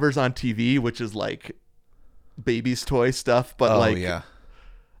watching whatever's on TV, which is like baby's toy stuff. But yeah.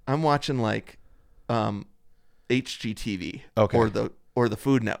 I'm watching like HGTV or the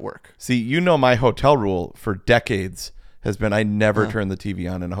Food Network. See, my hotel rule for decades has been I never turn the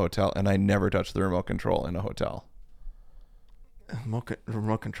TV on in a hotel, and I never touch the remote control in a hotel.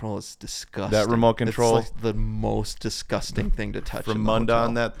 Remote control is disgusting. That remote control, it's like the most disgusting thing to touch. From Munda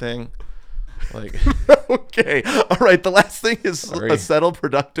on that thing, like. Okay, all right. The last thing is settle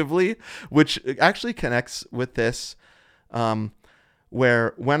productively, which actually connects with this.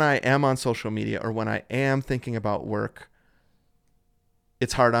 Where when I am on social media or when I am thinking about work,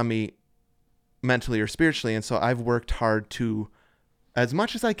 it's hard on me mentally or spiritually. And so I've worked hard to, as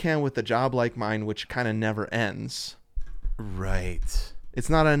much as I can with a job like mine, which kind of never ends. Right. It's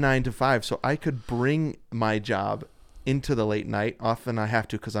not a 9 to 5. So I could bring my job into the late night. Often I have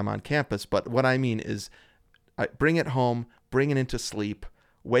to because I'm on campus. But what I mean is I bring it home, bring it into sleep,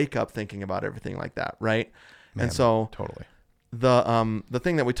 wake up thinking about everything like that. Right. Man, and so totally. The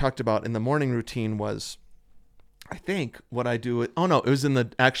thing that we talked about in the morning routine was, I think what I do. It was in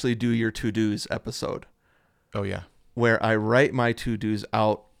the actually do your to-dos episode. Oh yeah. Where I write my to-dos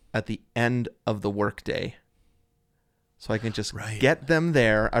out at the end of the workday. So I can just get them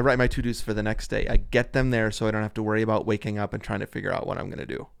there. I write my to-dos for the next day. I get them there so I don't have to worry about waking up and trying to figure out what I'm going to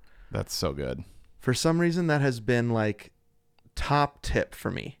do. That's so good. For some reason, that has been like top tip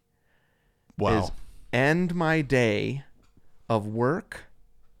for me. Wow. Is end my day of work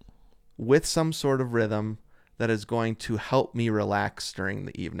with some sort of rhythm that is going to help me relax during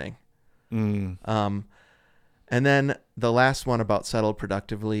the evening. And then the last one about settled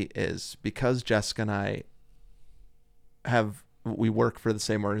productively is because Jessica and I we work for the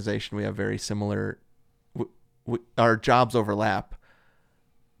same organization. We have very similar, our jobs overlap.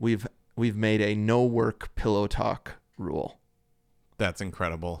 We've made a no work pillow talk rule. That's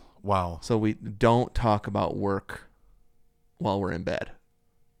incredible. Wow. So we don't talk about work while we're in bed.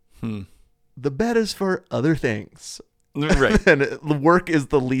 The bed is for other things. Right. And the work is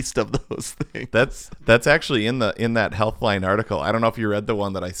the least of those things. That's actually in that Healthline article. I don't know if you read the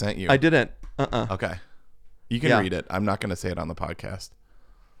one that I sent you. I didn't. Okay. You can read it. I'm not going to say it on the podcast.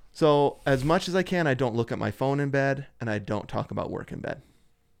 So as much as I can, I don't look at my phone in bed, and I don't talk about work in bed.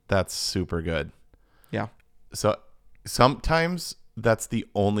 That's super good. Yeah. So sometimes that's the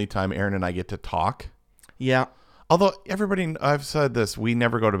only time Aaron and I get to talk. Yeah. Although I've said this, we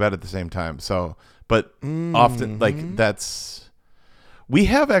never go to bed at the same time. So, but often we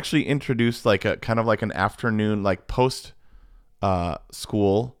have actually introduced like a kind of like an afternoon, like post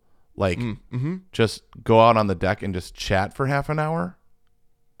school, like just go out on the deck and just chat for half an hour.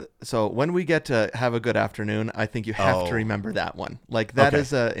 So when we get to have a good afternoon, I think you have to remember that one. Like that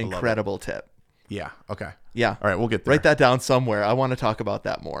is an incredible tip. Yeah. Okay. Yeah. All right. We'll get there. Write that down somewhere. I want to talk about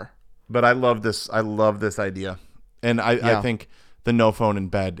that more. But I love this. I love this idea. And I think the no phone in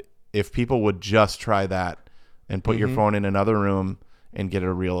bed, if people would just try that and put your phone in another room and get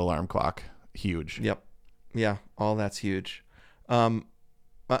a real alarm clock, huge. Yep. Yeah. All that's huge. We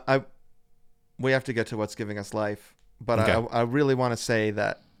have to get to what's giving us life, but okay. I really want to say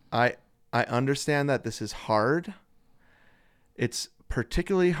that I understand that this is hard. It's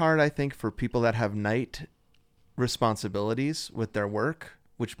particularly hard, I think, for people that have night responsibilities with their work,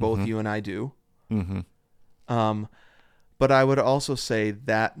 which both you and I do. But I would also say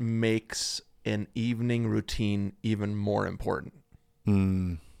that makes an evening routine even more important.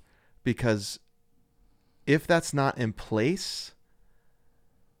 Because if that's not in place,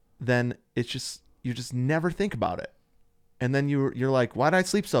 then it's just, you just never think about it. And then you're like, why did I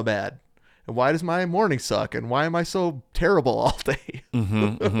sleep so bad? And why does my morning suck? And why am I so terrible all day?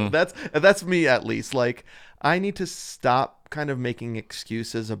 That's me, at least. Like, I need to stop kind of making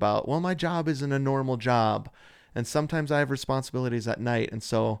excuses about, well, my job isn't a normal job. And sometimes I have responsibilities at night. And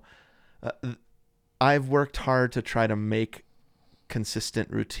so I've worked hard to try to make consistent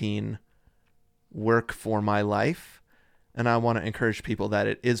routine work for my life. And I want to encourage people that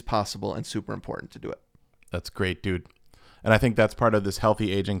it is possible and super important to do it. That's great, dude. And I think that's part of this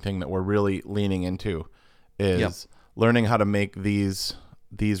healthy aging thing that we're really leaning into is learning how to make these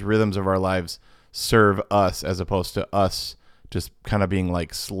rhythms of our lives serve us as opposed to us just kind of being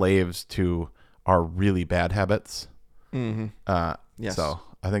like slaves to our really bad habits. Yes. So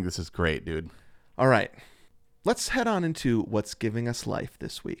I think this is great, dude. All right. Let's head on into what's giving us life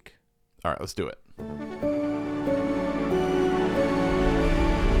this week. All right, let's do it.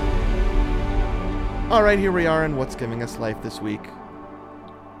 All right, here we are in what's giving us life this week.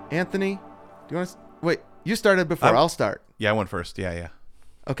 Anthony, do you want to wait? You started before. I'll start. Yeah, I went first. Yeah.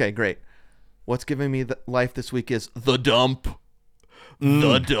 Okay, great. What's giving me life this week is the dump.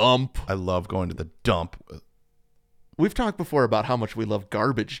 The dump. I love going to the dump. We've talked before about how much we love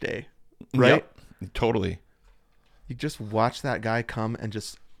garbage day, right? Yep, totally. You just watch that guy come and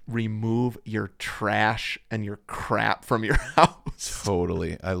just remove your trash and your crap from your house.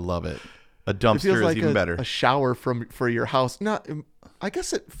 Totally. I love it. A dumpster feels like is even better. A shower for your house. I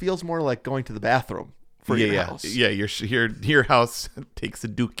guess it feels more like going to the bathroom for your house. Yeah, your house takes a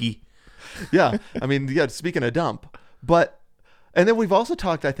dookie. Yeah. I mean, speaking of dump. And then we've also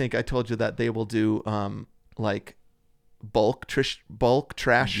talked, I think I told you that they will do like bulk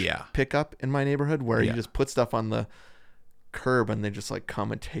trash pickup in my neighborhood where you just put stuff on the curb and they just like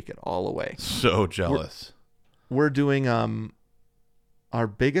come and take it all away. So jealous. We're doing our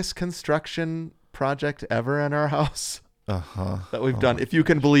biggest construction project ever in our house that we've done. If you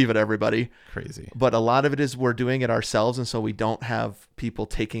can believe it, everybody. Crazy. But a lot of it is we're doing it ourselves, and so we don't have people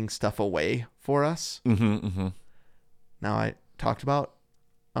taking stuff away for us. Now, I talked about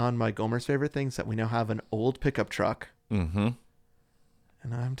on my Gomer's favorite things that we now have an old pickup truck. And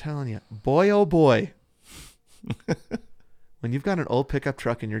I'm telling you, boy, oh boy, when you've got an old pickup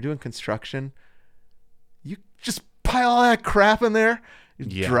truck and you're doing construction, you just pile all that crap in there,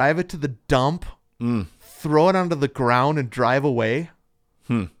 you drive it to the dump, throw it onto the ground and drive away.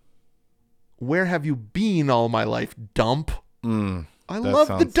 Where have you been all my life, dump? I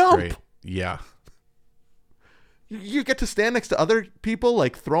love the dump. Great. Yeah. You get to stand next to other people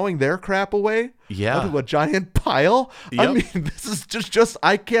like throwing their crap away onto a giant pile. Yep. I mean, this is just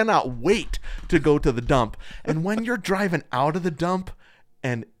I cannot wait to go to the dump. And when you're driving out of the dump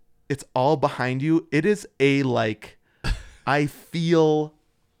and it's all behind you, it is I feel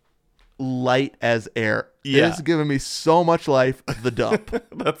light as air. Yeah. It has given me so much life, the dump.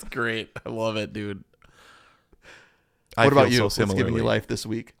 That's great. I love it, dude. What about you? So What's giving you life this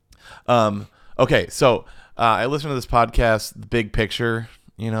week? Okay, so I listened to this podcast, The Big Picture,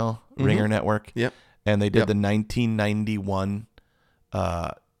 Ringer Network. Yep. And they did the 1991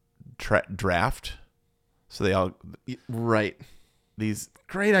 draft. So they all these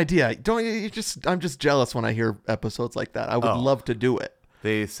great idea. Don't you I'm just jealous when I hear episodes like that. I would love to do it.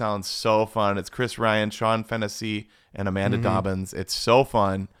 They sound so fun. It's Chris Ryan, Sean Fennessy, and Amanda Dobbins. It's so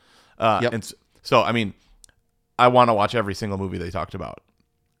fun. And so, I mean, I want to watch every single movie they talked about.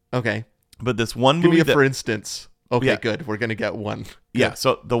 Okay. But this one Give movie me for instance. Okay, good. We're going to get one. Good. Yeah,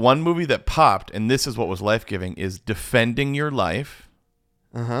 so the one movie that popped, and this is what was life-giving, is Defending Your Life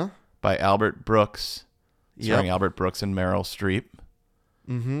by Albert Brooks, starring Albert Brooks and Meryl Streep.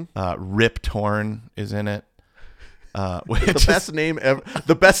 Rip Torn is in it. The best name ever.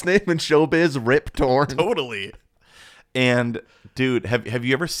 The best name in showbiz, Rip Torn. Totally. And dude, have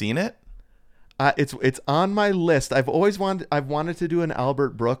you ever seen it? It's on my list. I've wanted to do an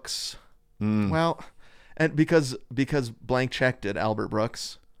Albert Brooks. Well, and because Blank Check did Albert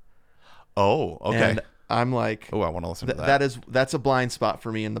Brooks. Oh, okay. And I'm like, I want to listen to that. That's a blind spot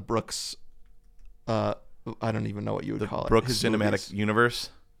for me in the Brooks. I don't even know what you would call it. Brooks Cinematic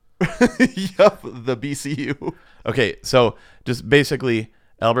Universe. Yup, the BCU. Okay, so just basically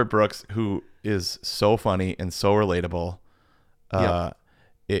Albert Brooks, who is so funny and so relatable. I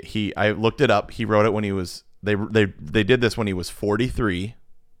looked it up. He wrote it when he was they did this when he was 43.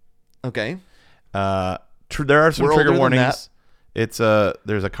 Okay. There are some trigger warnings. There's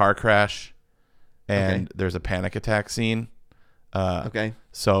a car crash and there's a panic attack scene. Okay.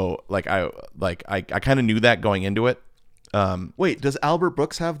 So I kind of knew that going into it. Wait, does Albert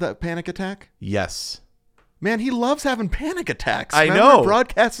Brooks have that panic attack? Yes. Man, he loves having panic attacks. I Remember know.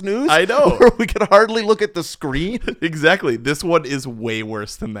 Broadcast news? I know. Where we could hardly look at the screen. Exactly. This one is way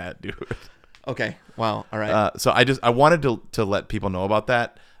worse than that, dude. Okay. Wow. All right. So I wanted to let people know about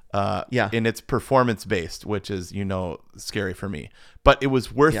that. And it's performance based, which is, scary for me, but it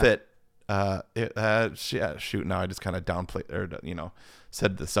was worth it. Shoot. Now I just kind of downplayed or,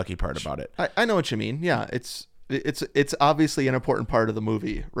 said the sucky part about it. I know what you mean. Yeah. It's obviously an important part of the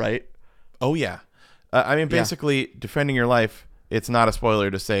movie, right? Oh yeah. I mean, basically Defending Your Life. It's not a spoiler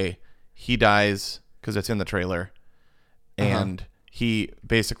to say he dies because it's in the trailer, and he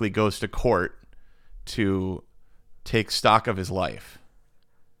basically goes to court to take stock of his life.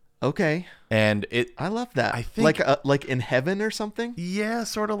 Okay. And I love that. I think like in heaven or something. Yeah,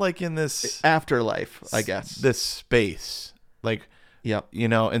 sort of like in this afterlife, I guess. This space, like. Yep.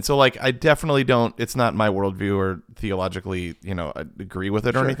 And so I definitely don't, it's not my worldview or theologically, I agree with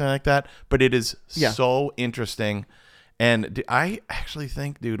it or anything like that, but it is so interesting. And I actually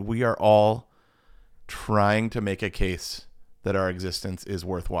think, dude, we are all trying to make a case that our existence is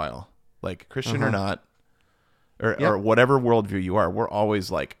worthwhile, like Christian or not, or whatever worldview you are. We're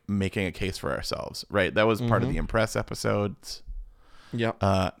always making a case for ourselves, right? That was part of the Impress episodes. Yep.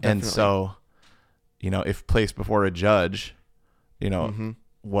 And so, if placed before a judge,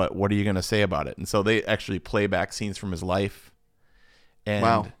 what are you going to say about it? And so they actually play back scenes from his life. And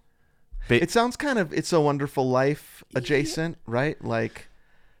wow. It sounds kind of It's a Wonderful Life adjacent, right? Like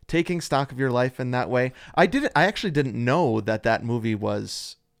taking stock of your life in that way. I actually didn't know that movie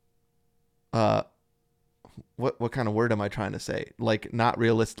was, what kind of word am I trying to say? Like not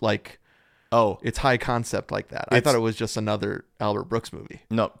realistic, it's high concept like that. I thought it was just another Albert Brooks movie.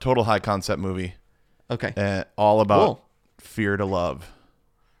 No, total high concept movie. Okay. All about fear to love.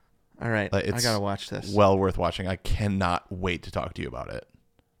 All right. I It's got to watch this. well worth watching. I cannot wait to talk to you about it.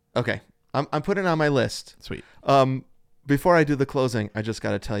 Okay. I'm putting it on my list. Sweet. Before I do the closing, I just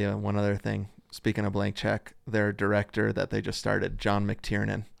got to tell you one other thing. Speaking of Blank Check, their director that they just started, John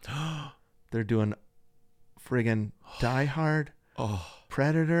McTiernan. They're doing friggin' Die Hard,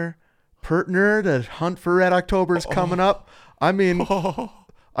 Predator, Pertner, The Hunt for Red October is coming up. I mean,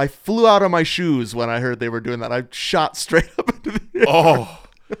 I flew out of my shoes when I heard they were doing that. I shot straight up into the air.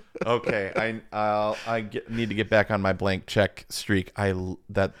 Okay. I need to get back on my Blank Check streak. I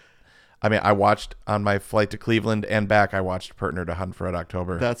watched on my flight to Cleveland and back. I watched Pertner to Hunt for Red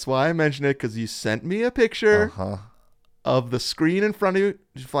October. That's why I mentioned it, because you sent me a picture of the screen in front of you.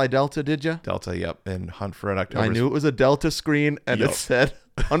 Did you fly Delta, did you? Delta, yep. And Hunt for Red October. I knew it was a Delta screen, and Yep. it said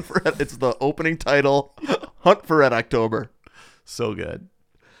Hunt for Red. It's the opening title, Hunt for Red October. So good.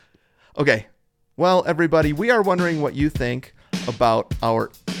 Okay. Well, everybody, we are wondering what you think about our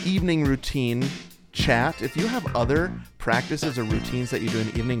evening routine chat. If you have other practices or routines that you do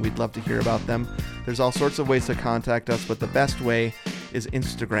in the evening, we'd love to hear about them. There's all sorts of ways to contact us, but the best way is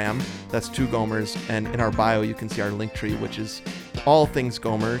Instagram. That's 2 Gomers. And in our bio, you can see our link tree, which is all things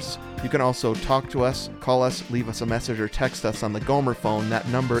Gomers. You can also talk to us, call us, leave us a message, or text us on the Gomer phone. That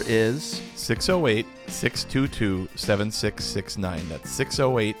number is 608-622-7669. That's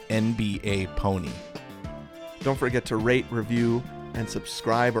 608-NBA-PONY. Don't forget to rate, review, and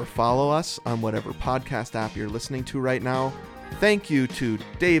subscribe or follow us on whatever podcast app you're listening to right now. Thank you to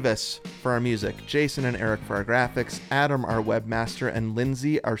Davis for our music, Jason and Eric for our graphics, Adam, our webmaster, and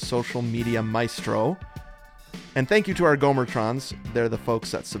Lindsay, our social media maestro. And thank you to our Gomertrons. They're the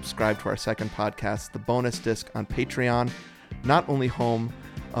folks that subscribe to our second podcast, The Bonus Disc, on Patreon. Not only home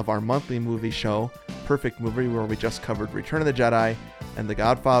of our monthly movie show, Perfect Movie, where we just covered Return of the Jedi and The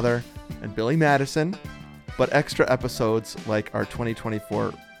Godfather and Billy Madison, but extra episodes like our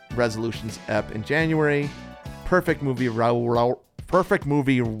 2024 resolutions ep in January, Perfect Movie Perfect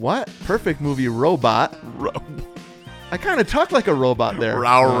Movie Robot. I kind of talk like a robot there.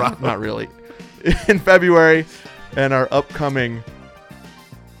 Not really. In February, and our upcoming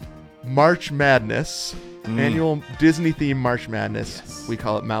March Madness, annual Disney themed March Madness. Yes. We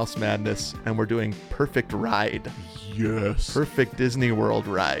call it Mouse Madness, and we're doing Perfect Ride. Yes. Perfect Disney World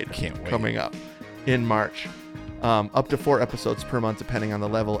Ride. Can't wait. Coming up in March. Up to 4 episodes per month, depending on the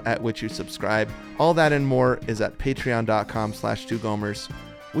level at which you subscribe. All that and more is at patreon.com/2gomers.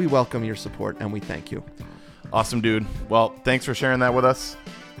 We welcome your support, and we thank you. Awesome, dude. Well, thanks for sharing that with us.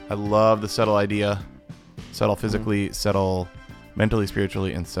 I love the settle idea. Settle physically, settle mentally,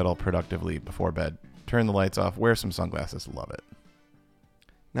 spiritually, and settle productively before bed. Turn the lights off. Wear some sunglasses. Love it.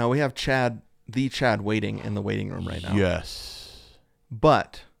 Now, we have Chad waiting in the waiting room right now. Yes.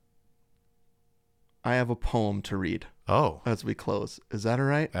 But I have a poem to read Oh, as we close. Is that all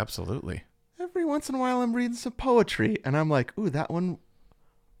right? absolutely. Every once in a while, I'm reading some poetry, and I'm like, ooh, that one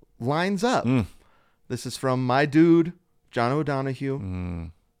lines up. This is from my dude, John O'Donohue.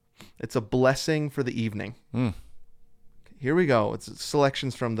 It's a blessing for the evening. Here we go. It's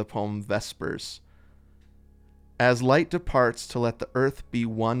selections from the poem Vespers. As light departs to let the earth be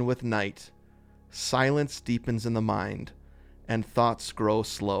one with night, silence deepens in the mind, and thoughts grow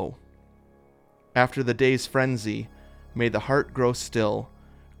slow. After the day's frenzy, may the heart grow still,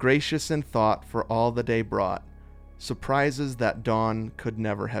 gracious in thought for all the day brought, surprises that dawn could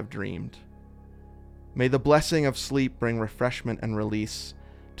never have dreamed. May the blessing of sleep bring refreshment and release,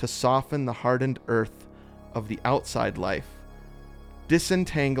 to soften the hardened earth of the outside life,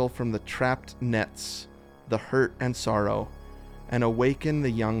 disentangle from the trapped nets the hurt and sorrow, and awaken the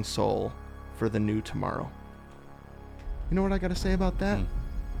young soul for the new tomorrow. You know what I got to say about that?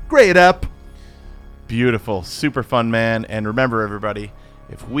 Great up! Beautiful. Super fun, man. And remember, everybody,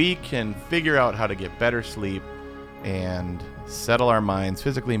 if we can figure out how to get better sleep and settle our minds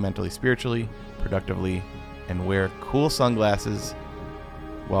physically, mentally, spiritually, productively, and wear cool sunglasses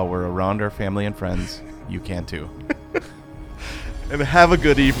while we're around our family and friends, you can too. And have a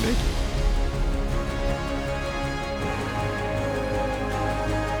good evening.